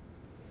party.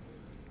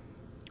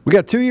 We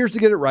got 2 years to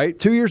get it right,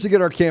 2 years to get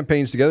our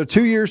campaigns together,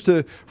 2 years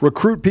to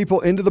recruit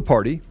people into the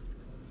party,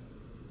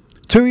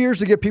 2 years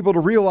to get people to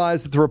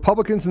realize that the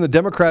Republicans and the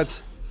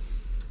Democrats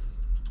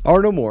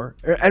are no more.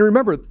 And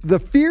remember, the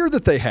fear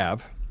that they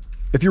have,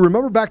 if you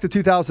remember back to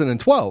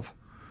 2012,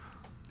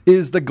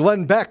 is the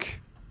Glenn Beck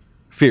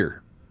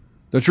fear.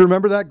 Don't you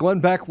remember that?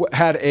 Glenn Beck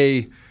had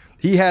a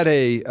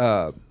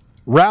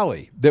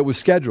rally that was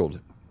scheduled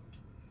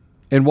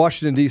in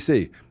Washington,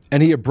 D.C.,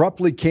 and he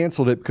abruptly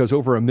canceled it because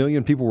over 1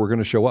 million people were going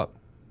to show up.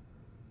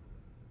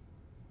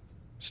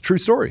 It's a true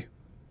story.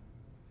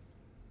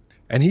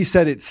 And he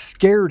said it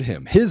scared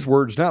him. His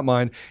words, not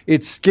mine.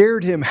 It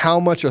scared him how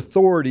much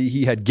authority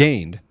he had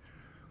gained.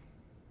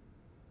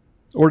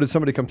 Or did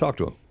somebody come talk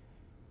to him?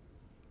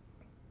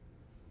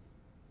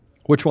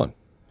 Which one?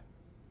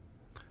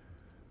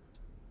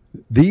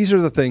 These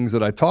are the things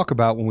that I talk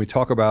about when we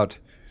talk about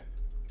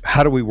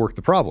how do we work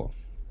the problem.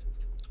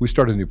 We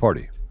start a new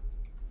party.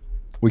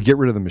 We get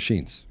rid of the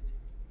machines.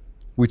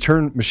 We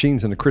turn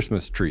machines into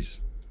Christmas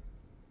trees.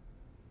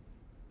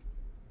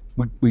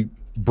 We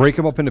break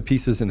them up into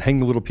pieces and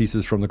hang the little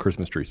pieces from the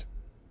Christmas trees.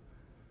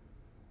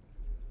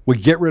 We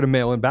get rid of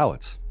mail-in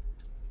ballots.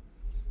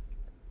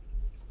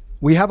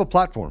 We have a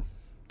platform.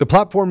 The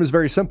platform is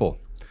very simple.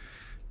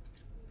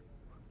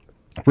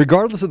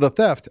 Regardless of the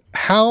theft,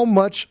 how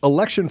much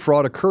election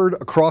fraud occurred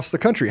across the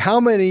country?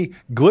 How many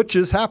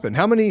glitches happened?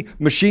 How many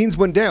machines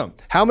went down?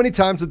 How many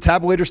times did the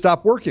tabulator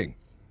stop working?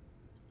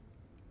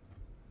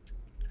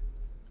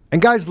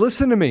 And guys,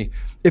 listen to me.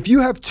 If you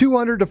have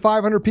 200 to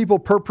 500 people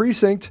per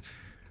precinct,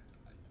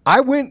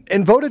 I went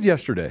and voted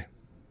yesterday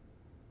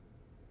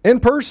in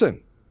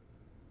person.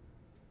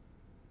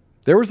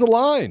 There was a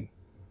line.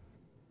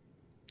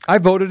 I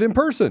voted in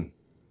person.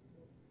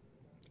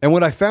 And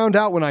what I found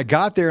out when I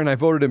got there and I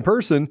voted in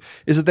person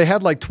is that they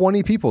had like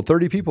 20 people,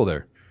 30 people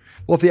there.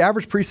 Well, if the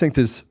average precinct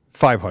is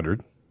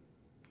 500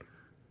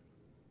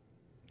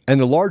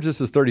 and the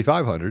largest is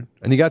 3,500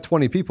 and you got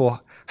 20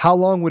 people, how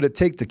long would it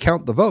take to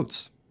count the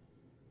votes?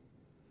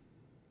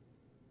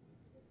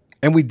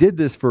 And we did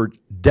this for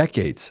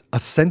decades, a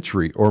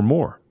century or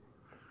more.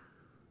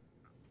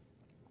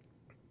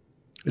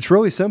 It's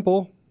really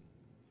simple.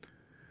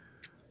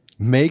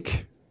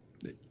 Make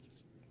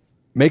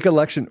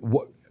election,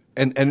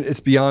 and it's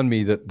beyond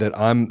me that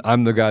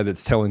I'm the guy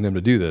that's telling them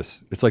to do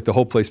this. It's like the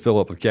whole place fill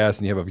up with gas,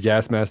 and you have a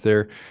gas mask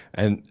there,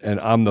 and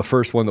I'm the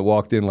first one that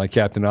walked in like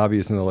Captain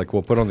Obvious, and they're like,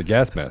 well, put on the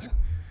gas mask.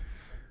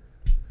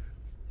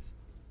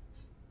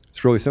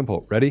 It's really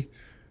simple. Ready?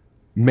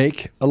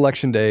 Make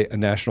Election Day a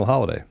national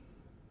holiday.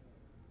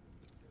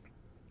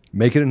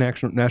 Make it a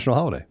national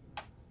holiday.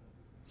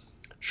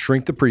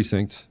 Shrink the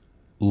precincts,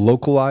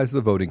 localize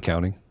the vote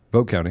counting,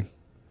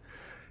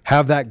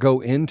 have that go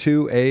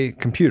into a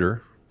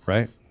computer,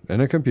 right?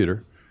 In a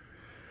computer.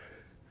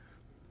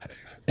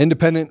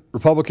 Independent,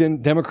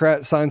 Republican,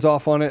 Democrat signs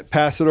off on it,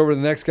 pass it over to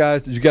the next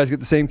guys. Did you guys get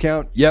the same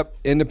count? Yep.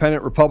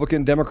 Independent,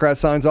 Republican, Democrat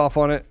signs off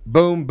on it.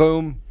 Boom,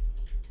 boom.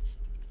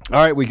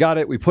 All right, we got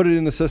it. We put it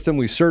in the system.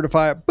 We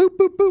certify it. Boop,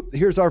 boop, boop.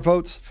 Here's our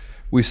votes.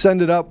 We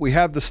send it up. We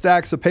have the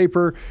stacks of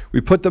paper.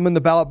 We put them in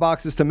the ballot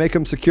boxes to make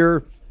them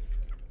secure.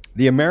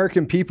 The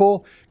American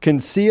people can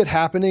see it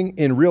happening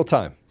in real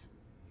time.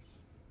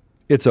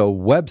 It's a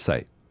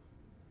website.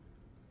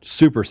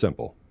 Super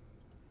simple.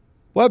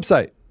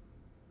 Website.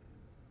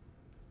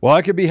 Well,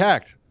 I could be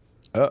hacked.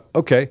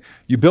 Okay.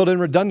 You build in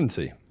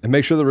redundancy and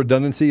make sure the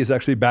redundancy is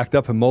actually backed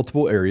up in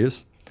multiple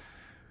areas.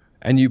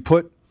 And you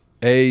put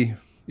a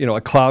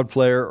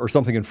Cloudflare or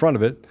something in front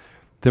of it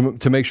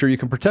to make sure you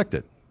can protect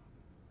it.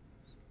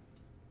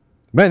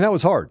 Man, that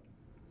was hard.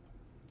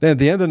 Then at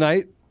the end of the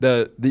night,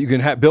 you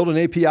can build an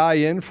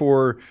API in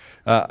for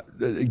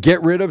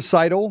get rid of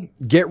Seidel,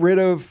 get rid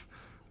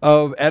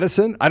of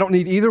Edison. I don't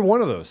need either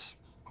one of those.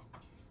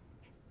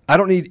 I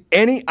don't need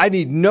any. I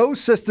need no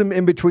system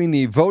in between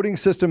the voting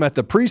system at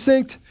the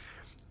precinct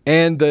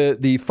and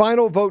the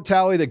final vote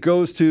tally that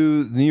goes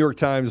to the New York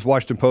Times,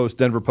 Washington Post,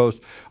 Denver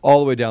Post, all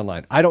the way down the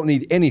line. I don't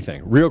need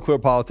anything. Real Clear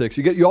Politics.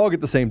 You all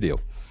get the same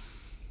deal.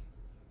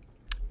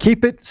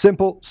 Keep it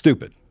simple,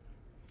 stupid.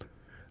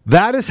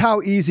 That is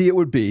how easy it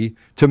would be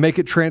to make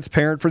it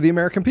transparent for the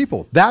American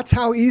people. That's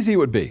how easy it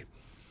would be.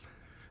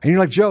 And you're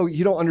like, Joe,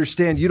 you don't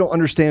understand. You don't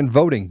understand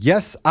voting.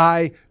 Yes,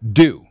 I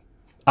do.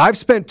 I've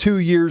spent 2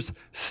 years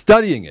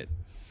studying it.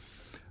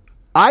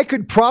 I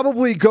could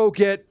probably go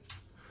get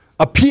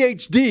a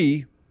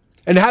PhD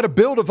in how to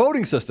build a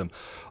voting system.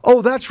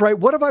 Oh, that's right.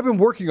 What have I been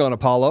working on,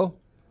 Apollo?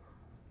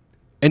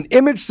 An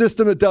image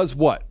system that does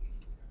what?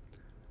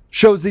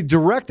 Shows the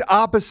direct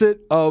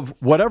opposite of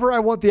whatever I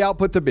want the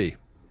output to be.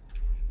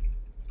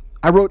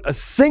 I wrote a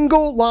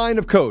single line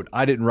of code.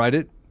 I didn't write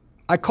it.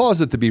 I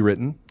caused it to be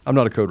written. I'm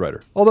not a code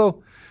writer,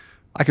 although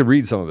I could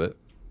read some of it.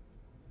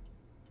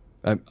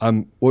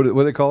 I'm what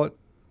do they call it?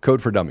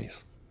 Code for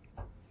dummies.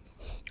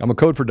 I'm a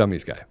code for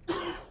dummies guy.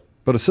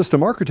 But a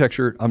system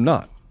architecture, I'm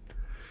not.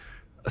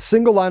 A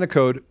single line of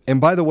code,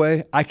 and by the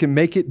way, I can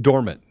make it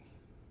dormant.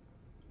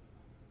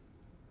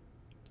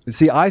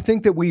 See, I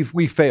think that we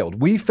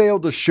failed. We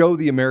failed to show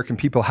the American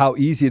people how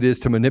easy it is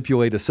to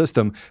manipulate a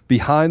system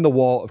behind the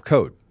wall of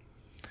code.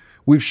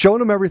 We've shown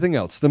them everything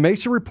else. The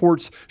Mesa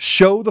reports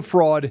show the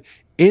fraud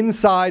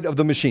inside of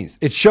the machines.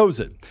 It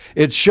shows it.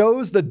 It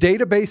shows the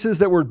databases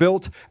that were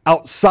built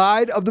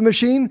outside of the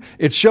machine.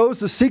 It shows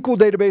the SQL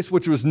database,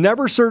 which was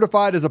never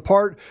certified as a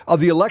part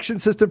of the election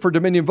system for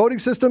Dominion voting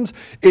systems.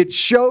 It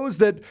shows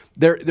that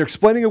they're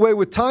explaining away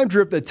with time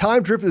drift that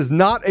time drift is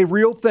not a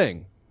real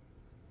thing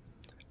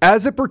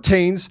as it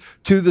pertains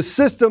to the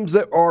systems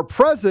that are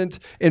present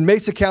in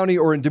Mesa County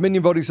or in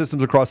Dominion voting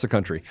systems across the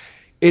country.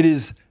 It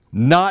is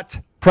not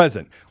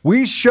present.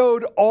 We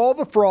showed all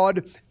the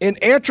fraud in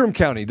Antrim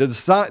County. The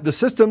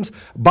systems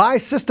by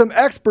system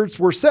experts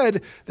were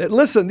said that,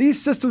 listen, these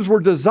systems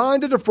were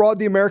designed to defraud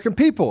the American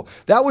people.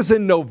 That was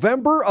in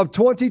November of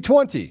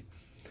 2020.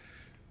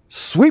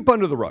 Sweep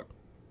under the rug.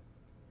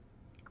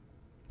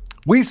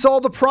 We saw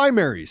the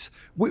primaries.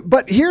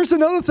 But here's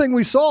another thing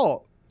we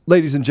saw,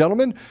 ladies and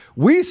gentlemen.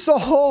 We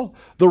saw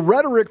the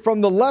rhetoric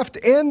from the left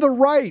and the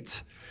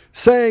right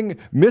saying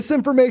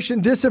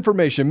misinformation,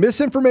 disinformation,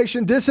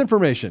 misinformation,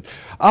 disinformation.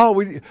 Oh,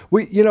 we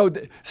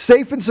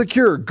safe and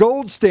secure,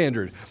 gold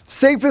standard,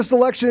 safest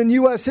election in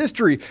U.S.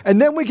 history.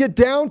 And then we get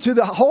down to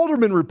the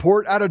Halderman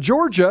report out of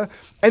Georgia,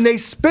 and they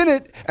spin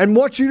it and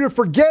want you to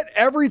forget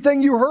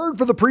everything you heard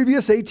for the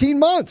previous 18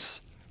 months.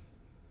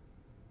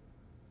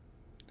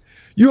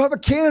 You have a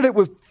candidate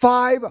with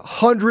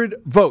 500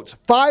 votes,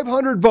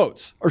 500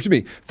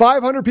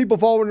 people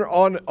following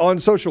on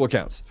social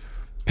accounts.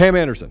 Pam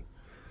Anderson.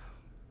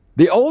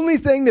 The only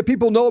thing that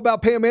people know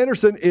about Pam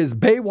Anderson is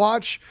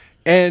Baywatch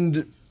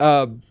and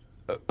a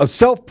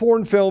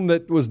self-porn film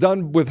that was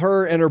done with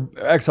her and her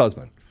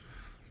ex-husband.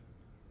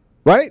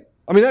 Right?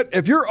 I mean,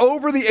 if you're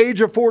over the age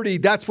of 40,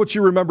 that's what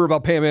you remember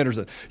about Pam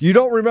Anderson. You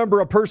don't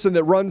remember a person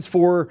that runs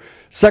for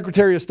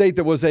Secretary of State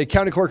that was a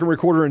county clerk and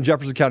recorder in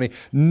Jefferson County.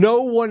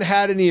 No one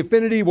had any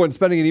affinity, wasn't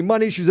spending any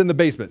money. She's in the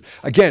basement.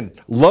 Again,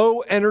 low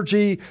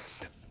energy.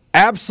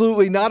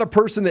 Absolutely not a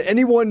person that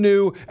anyone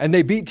knew, and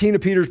they beat Tina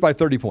Peters by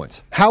 30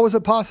 points. How is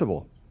it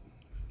possible?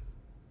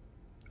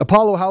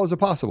 Apollo, how is it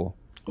possible?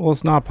 Well,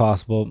 it's not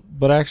possible,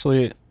 but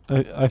actually,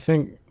 I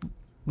think,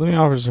 let me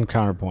offer some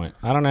counterpoint.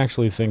 I don't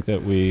actually think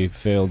that we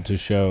failed to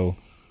show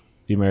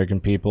the American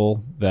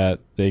people that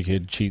they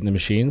could cheat in the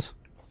machines.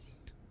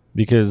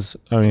 Because,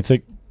 I mean,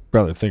 think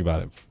about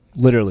it.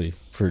 Literally,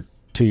 for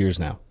 2 years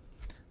now.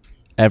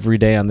 Every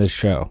day on this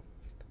show.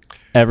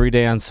 Every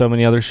day on so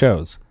many other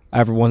shows.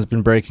 Everyone's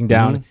been breaking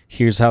down,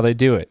 here's how they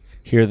do it.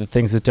 Here are the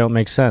things that don't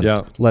make sense. Yeah.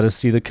 Let us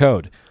see the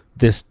code.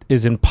 this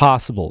is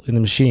impossible in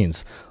the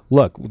machines.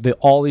 Look,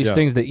 all these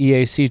things that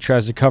EAC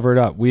tries to cover it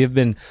up. We have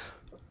been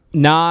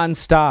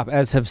nonstop,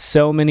 as have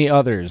so many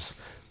others,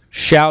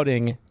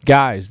 shouting,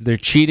 guys, they're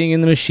cheating in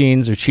the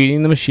machines. They're cheating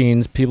in the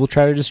machines. People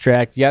try to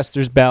distract. Yes,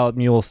 there's ballot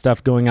mule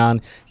stuff going on.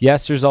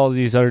 Yes, there's all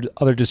these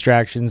other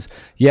distractions.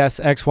 Yes,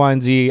 X, Y,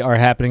 and Z are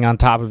happening on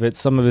top of it.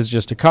 Some of it is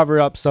just to cover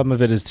up. Some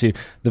of it is to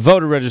the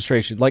voter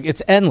registration. Like,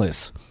 it's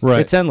endless. Right.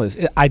 It's endless.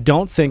 I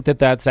don't think that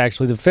that's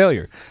actually the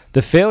failure.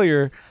 The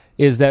failure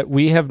is that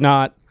we have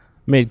not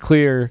made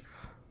clear,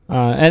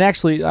 and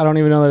actually, I don't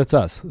even know that it's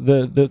us.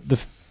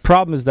 The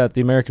problem is that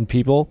the American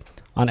people,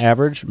 on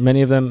average,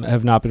 many of them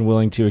have not been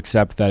willing to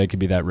accept that it could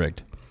be that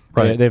rigged.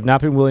 Right. They've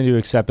not been willing to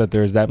accept that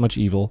there is that much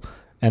evil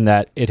and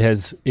that it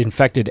has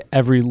infected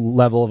every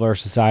level of our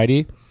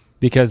society.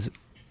 Because,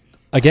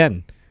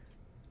 again,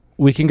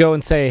 we can go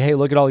and say, hey,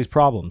 look at all these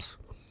problems.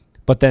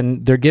 But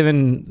then they're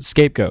given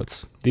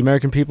scapegoats. The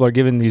American people are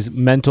given these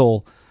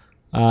mental,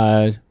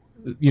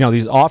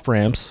 these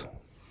off-ramps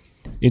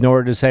in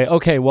order to say,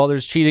 okay, well,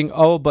 there's cheating.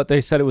 Oh, but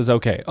they said it was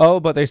okay. Oh,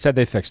 but they said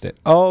they fixed it.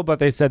 Oh, but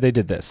they said they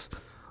did this.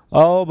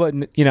 Oh, but,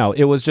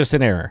 it was just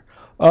an error.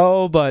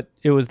 Oh, but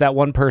it was that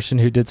one person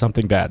who did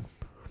something bad.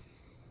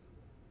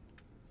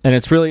 And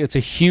it's a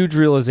huge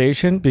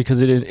realization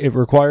because it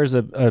requires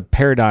a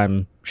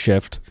paradigm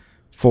shift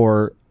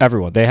for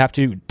everyone. They have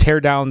to tear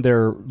down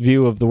their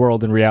view of the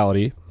world and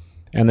reality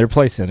and their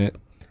place in it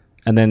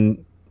and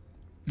then,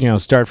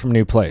 start from a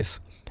new place.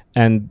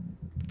 And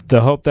the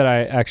hope that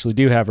I actually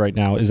do have right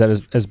now is that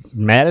as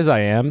mad as I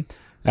am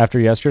after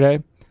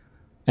yesterday,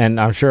 and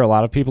I'm sure a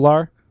lot of people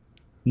are,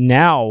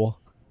 now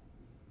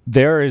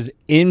there is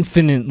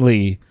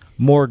infinitely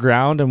more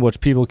ground on which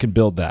people can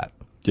build that.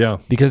 Yeah.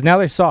 Because now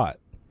they saw it.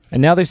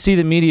 And now they see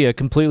the media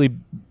completely,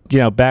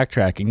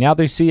 backtracking. Now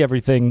they see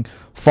everything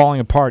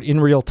falling apart in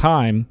real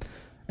time,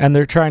 and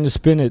they're trying to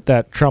spin it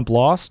that Trump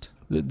lost.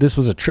 This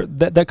was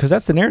because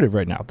that's the narrative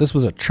right now. This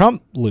was a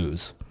Trump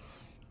lose.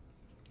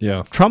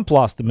 Yeah. Trump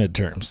lost the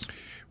midterms.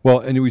 Well,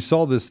 and we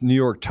saw this New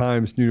York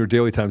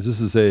Daily Times. This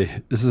is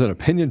an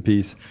opinion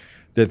piece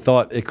that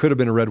thought it could have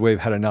been a red wave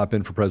had it not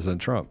been for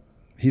President Trump.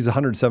 He's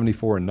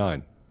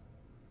 174-9.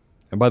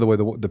 And by the way,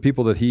 the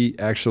people that he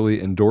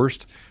actually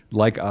endorsed,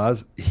 like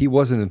Oz, he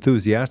wasn't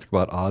enthusiastic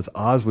about Oz.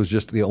 Oz was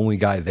just the only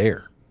guy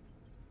there.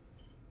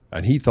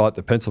 And he thought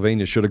that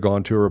Pennsylvania should have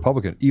gone to a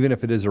Republican, even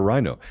if it is a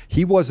rhino.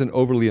 He wasn't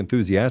overly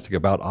enthusiastic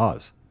about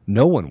Oz.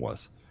 No one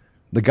was.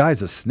 The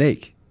guy's a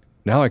snake.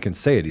 Now I can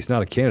say it. He's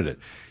not a candidate.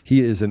 He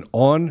is an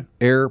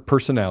on-air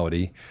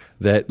personality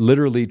that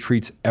literally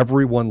treats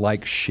everyone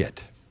like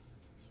shit.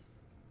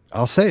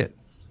 I'll say it.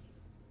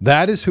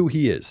 That is who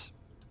he is.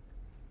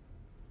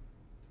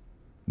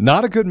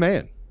 Not a good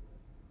man.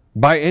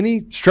 By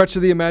any stretch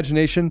of the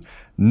imagination,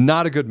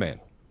 not a good man.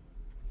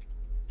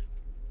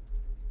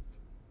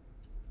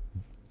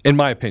 In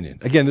my opinion.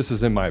 Again, this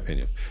is in my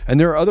opinion. And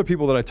there are other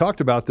people that I talked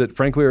about that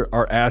frankly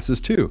are asses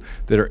too,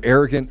 that are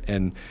arrogant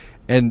and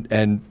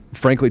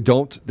frankly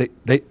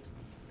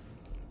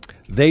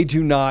they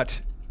do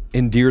not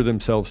endear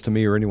themselves to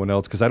me or anyone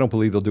else because I don't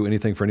believe they'll do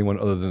anything for anyone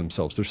other than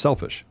themselves. They're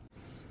selfish.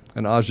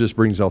 And Oz just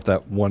brings off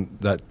that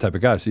type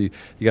of guy. So you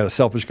got a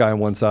selfish guy on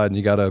one side and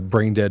you got a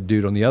brain dead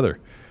dude on the other.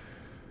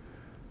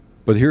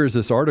 But here's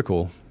this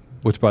article,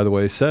 which by the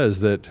way says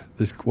that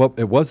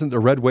it wasn't the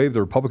red wave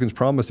the Republicans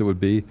promised it would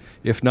be.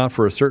 If not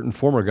for a certain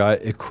former guy,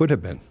 it could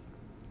have been.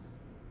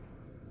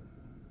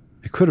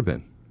 It could have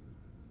been.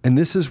 And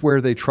this is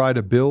where they try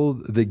to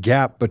build the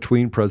gap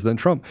between President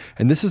Trump.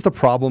 And this is the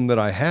problem that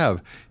I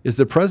have, is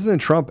that President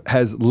Trump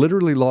has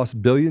literally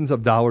lost billions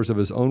of dollars of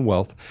his own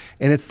wealth.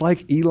 And it's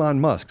like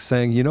Elon Musk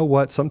saying, you know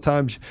what,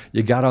 sometimes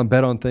you got to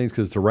bet on things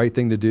because it's the right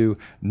thing to do,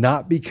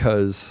 not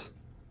because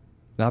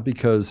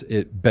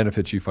it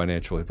benefits you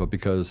financially, but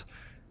because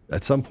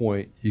at some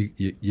point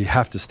you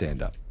have to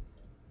stand up.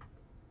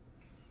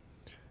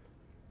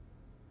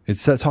 It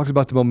talks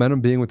about the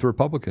momentum being with the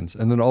Republicans.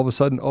 And then all of a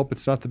sudden,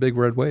 it's not the big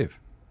red wave.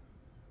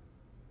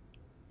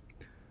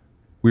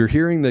 We're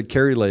hearing that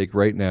Kari Lake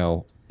right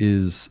now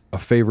is a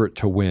favorite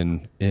to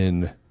win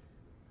in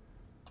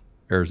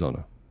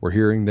Arizona. We're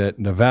hearing that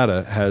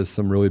Nevada has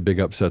some really big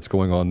upsets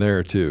going on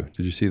there too.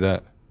 Did you see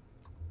that?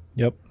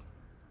 Yep.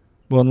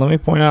 Well, let me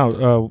point out,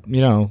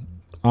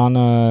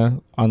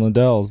 on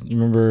Lindell's, you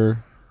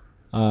remember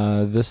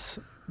this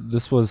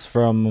was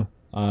from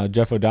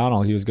Jeff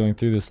O'Donnell. He was going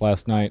through this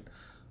last night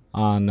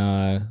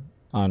on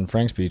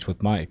Frank's Beach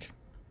with Mike.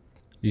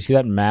 Did you see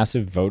that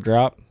massive vote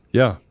drop?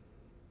 Yeah.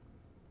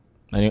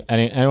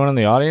 Anyone in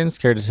the audience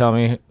care to tell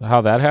me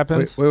how that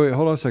happens? Wait,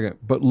 hold on a second.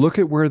 But look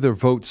at where the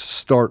votes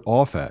start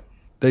off at.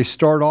 They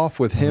start off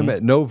with him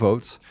at no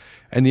votes,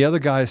 and the other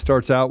guy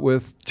starts out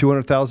with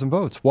 200,000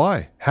 votes.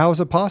 Why? How is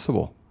it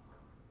possible?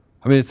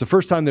 I mean, it's the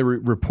first time they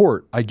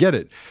report. I get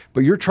it.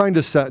 But you're trying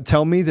to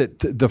tell me that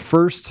the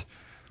first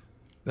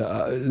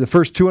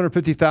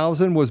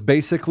 250,000 was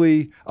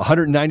basically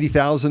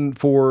 190,000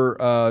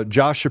 for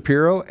Josh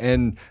Shapiro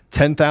and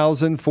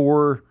 10,000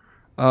 for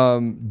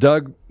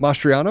Doug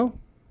Mastriano?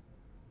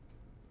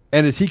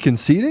 And is he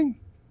conceding?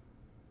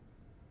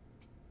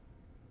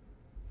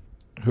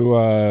 Who,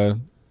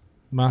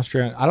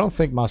 Mastriano? I don't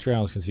think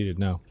Mastriano's conceded,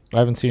 no. I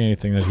haven't seen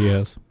anything that he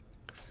has.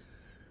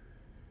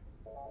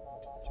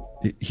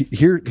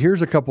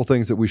 Here's a couple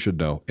things that we should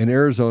know. In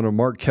Arizona,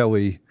 Mark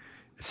Kelly,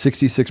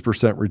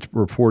 66%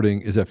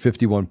 reporting is at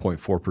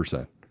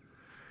 51.4%.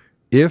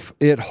 If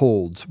it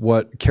holds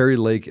what Kerry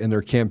Lake and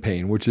their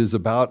campaign, which is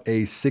about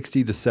a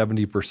 60 to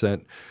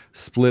 70%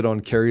 split on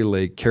Kerry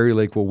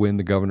Lake will win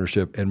the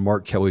governorship and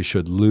Mark Kelly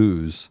should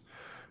lose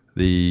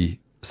the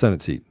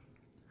Senate seat.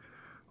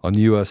 On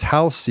the U.S.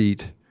 House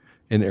seat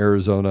in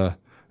Arizona,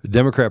 the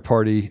Democrat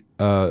Party,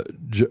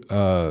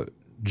 Jevin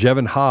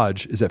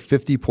Hodge is at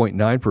 50.9%,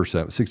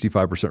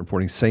 65%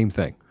 reporting, same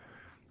thing.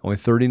 Only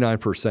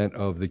 39%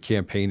 of the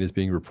campaign is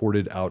being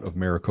reported out of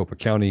Maricopa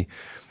County.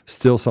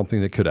 Still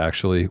something that could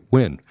actually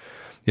win.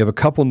 You have a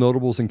couple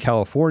notables in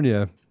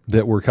California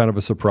that were kind of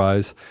a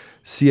surprise.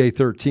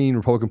 CA13,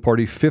 Republican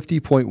Party,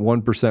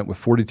 50.1% with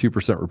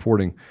 42%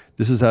 reporting.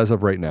 This is as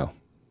of right now.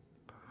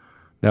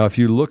 Now, if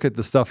you look at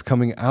the stuff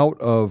coming out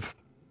of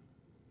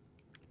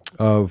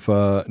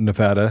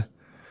Nevada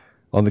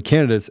on the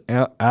candidates,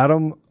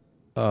 Adam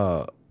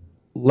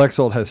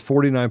Lexald has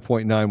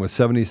 49.9 with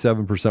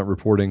 77%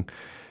 reporting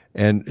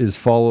and is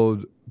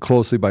followed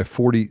closely by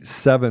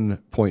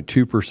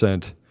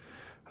 47.2%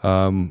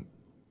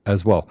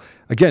 as well.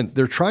 Again,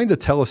 they're trying to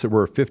tell us that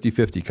we're a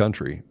 50-50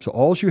 country. So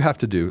all you have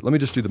to do, let me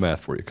just do the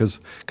math for you because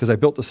I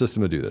built the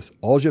system to do this.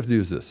 All you have to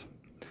do is this.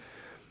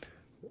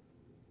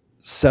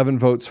 7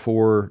 votes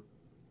for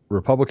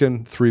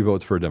Republican, 3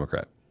 votes for a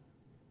Democrat.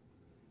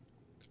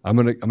 I'm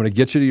gonna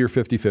get you to your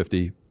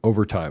 50-50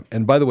 over time.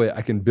 And by the way,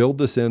 I can build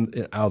this in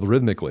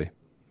algorithmically,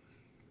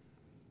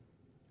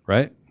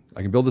 right?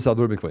 I can build this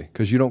algorithmically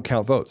because you don't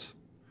count votes.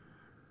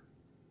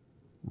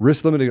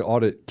 Risk limiting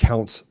audit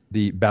counts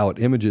the ballot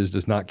images,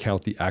 does not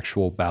count the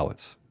actual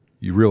ballots.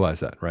 You realize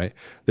that, right?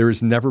 There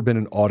has never been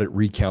an audit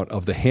recount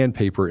of the hand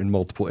paper in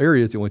multiple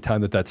areas. The only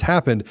time that that's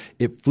happened,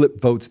 it flipped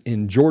votes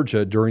in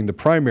Georgia during the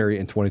primary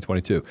in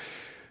 2022.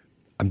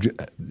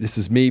 This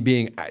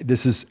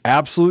is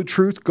absolute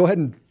truth. Go ahead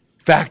and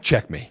fact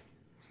check me.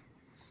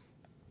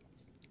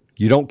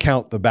 You don't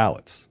count the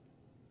ballots.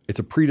 It's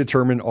a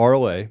predetermined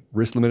RLA,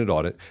 risk limited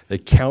audit,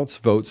 that counts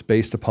votes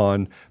based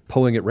upon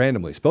pulling it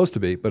randomly. It's supposed to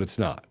be, but it's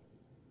not.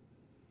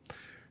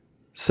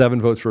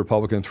 7 votes for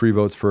Republican, 3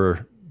 votes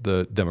for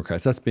the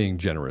Democrats. That's being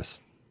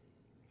generous.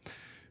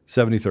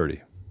 70-30.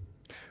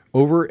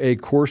 Over a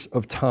course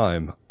of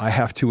time, I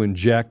have to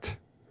inject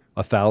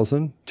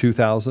 1,000,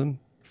 2,000,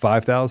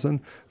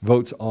 5,000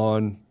 votes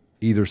on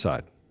either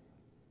side.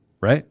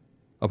 Right,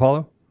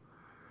 Apollo?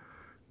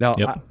 Now,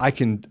 yep. I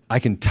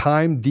can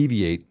time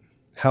deviate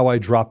how I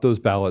drop those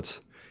ballots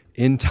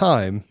in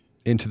time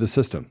into the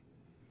system.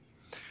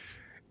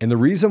 And the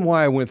reason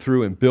why I went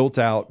through and built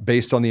out,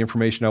 based on the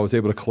information I was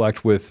able to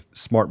collect with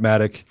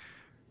Smartmatic,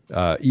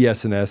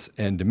 ES&S,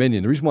 and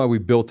Dominion, the reason why we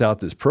built out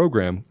this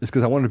program is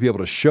because I wanted to be able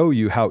to show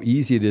you how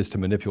easy it is to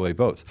manipulate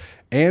votes.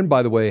 And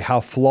by the way, how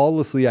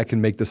flawlessly I can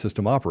make the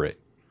system operate.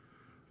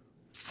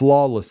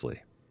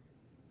 Flawlessly.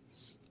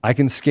 I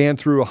can scan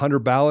through 100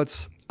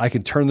 ballots. I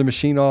can turn the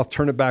machine off,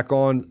 turn it back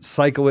on,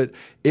 cycle it.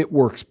 It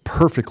works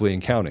perfectly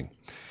in counting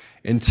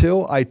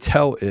until I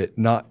tell it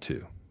not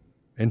to,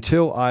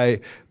 until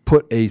I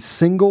put a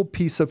single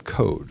piece of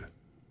code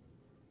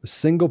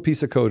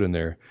in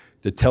there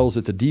that tells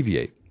it to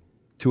deviate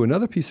to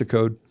another piece of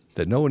code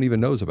that no one even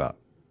knows about.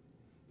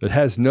 That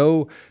has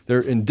they're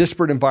in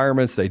disparate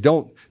environments. They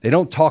don't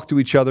talk to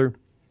each other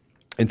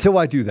until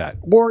I do that,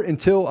 or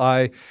until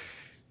I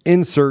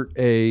insert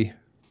a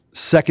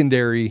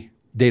secondary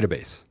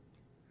database.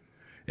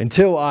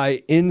 Until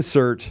I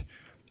insert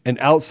an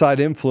outside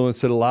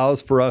influence that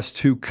allows for us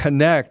to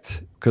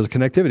connect, because of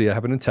connectivity that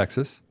happened in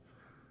Texas,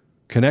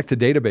 connect to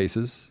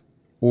databases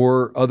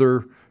or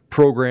other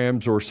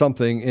programs or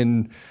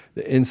something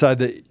inside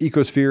the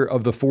ecosphere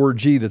of the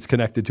 4G that's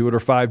connected to it or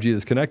 5G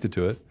that's connected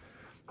to it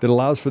that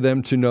allows for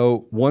them to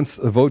know once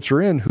the votes are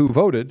in who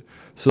voted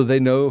so they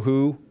know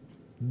who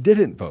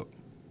didn't vote.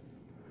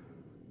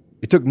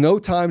 It took no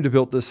time to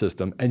build this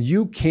system, and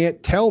you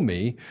can't tell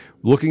me,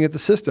 looking at the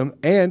system,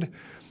 and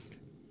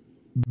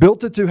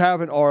built it to have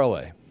an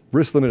RLA,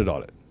 risk limited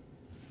audit.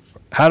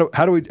 How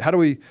do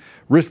we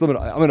risk limit?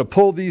 I'm going to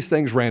pull these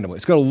things randomly.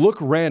 It's going to look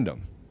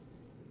random,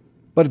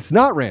 but it's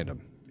not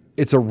random.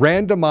 It's a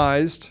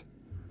randomized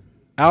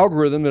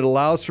algorithm that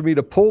allows for me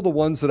to pull the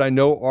ones that I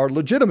know are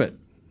legitimate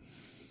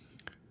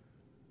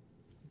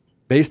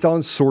based on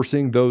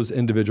sourcing those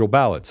individual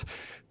ballots.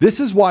 This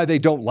is why they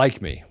don't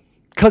like me,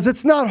 because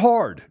it's not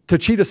hard to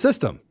cheat a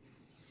system.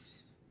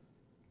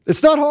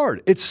 It's not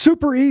hard. It's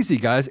super easy,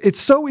 guys. It's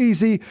so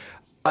easy.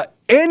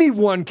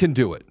 Anyone can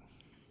do it.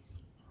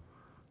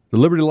 The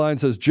Liberty Line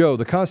says, Joe,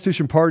 the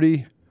Constitution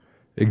Party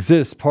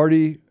exists.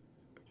 Party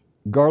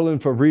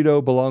Garland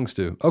Favorito belongs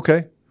to.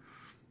 Okay.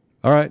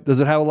 All right. Does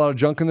it have a lot of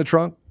junk in the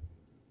trunk?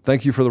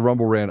 Thank you for the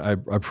Rumble rant. I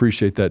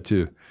appreciate that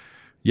too.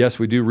 Yes,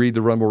 we do read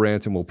the Rumble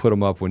rants, and we'll put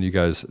them up when you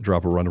guys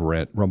drop a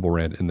Rumble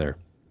rant in there.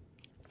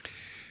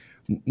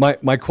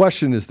 My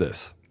question is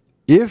this.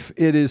 If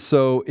it is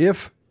so,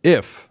 if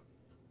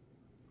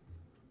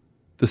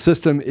the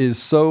system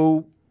is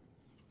so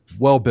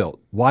well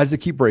built? Why does it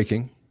keep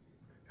breaking?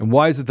 And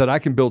why is it that I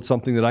can build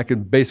something that I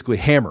can basically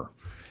hammer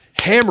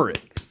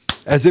it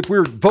as if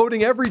we're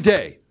voting every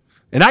day,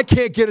 and I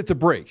can't get it to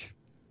break?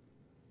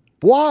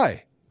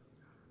 Why?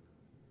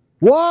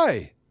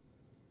 Why?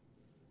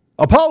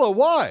 Apollo,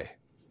 why?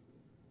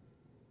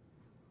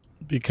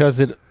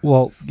 Because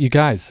you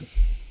guys,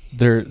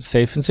 they're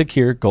safe and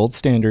secure, gold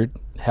standard.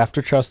 Have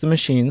to trust the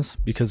machines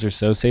because they're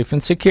so safe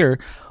and secure,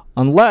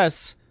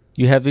 unless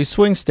you have these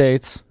swing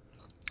states,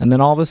 and then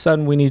all of a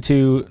sudden we need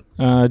to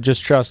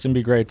just trust and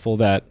be grateful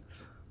that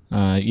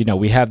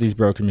we have these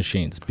broken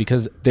machines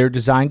because they're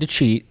designed to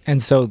cheat,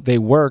 and so they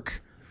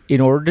work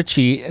in order to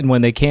cheat, and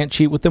when they can't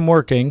cheat with them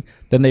working,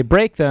 then they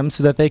break them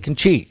so that they can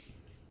cheat.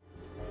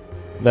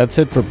 That's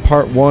it for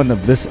part 1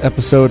 of this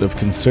episode of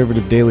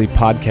Conservative Daily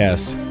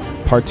Podcast.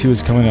 Part 2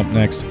 is coming up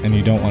next, and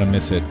you don't want to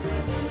miss it.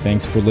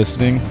 Thanks for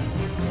listening.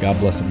 God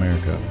bless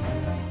America.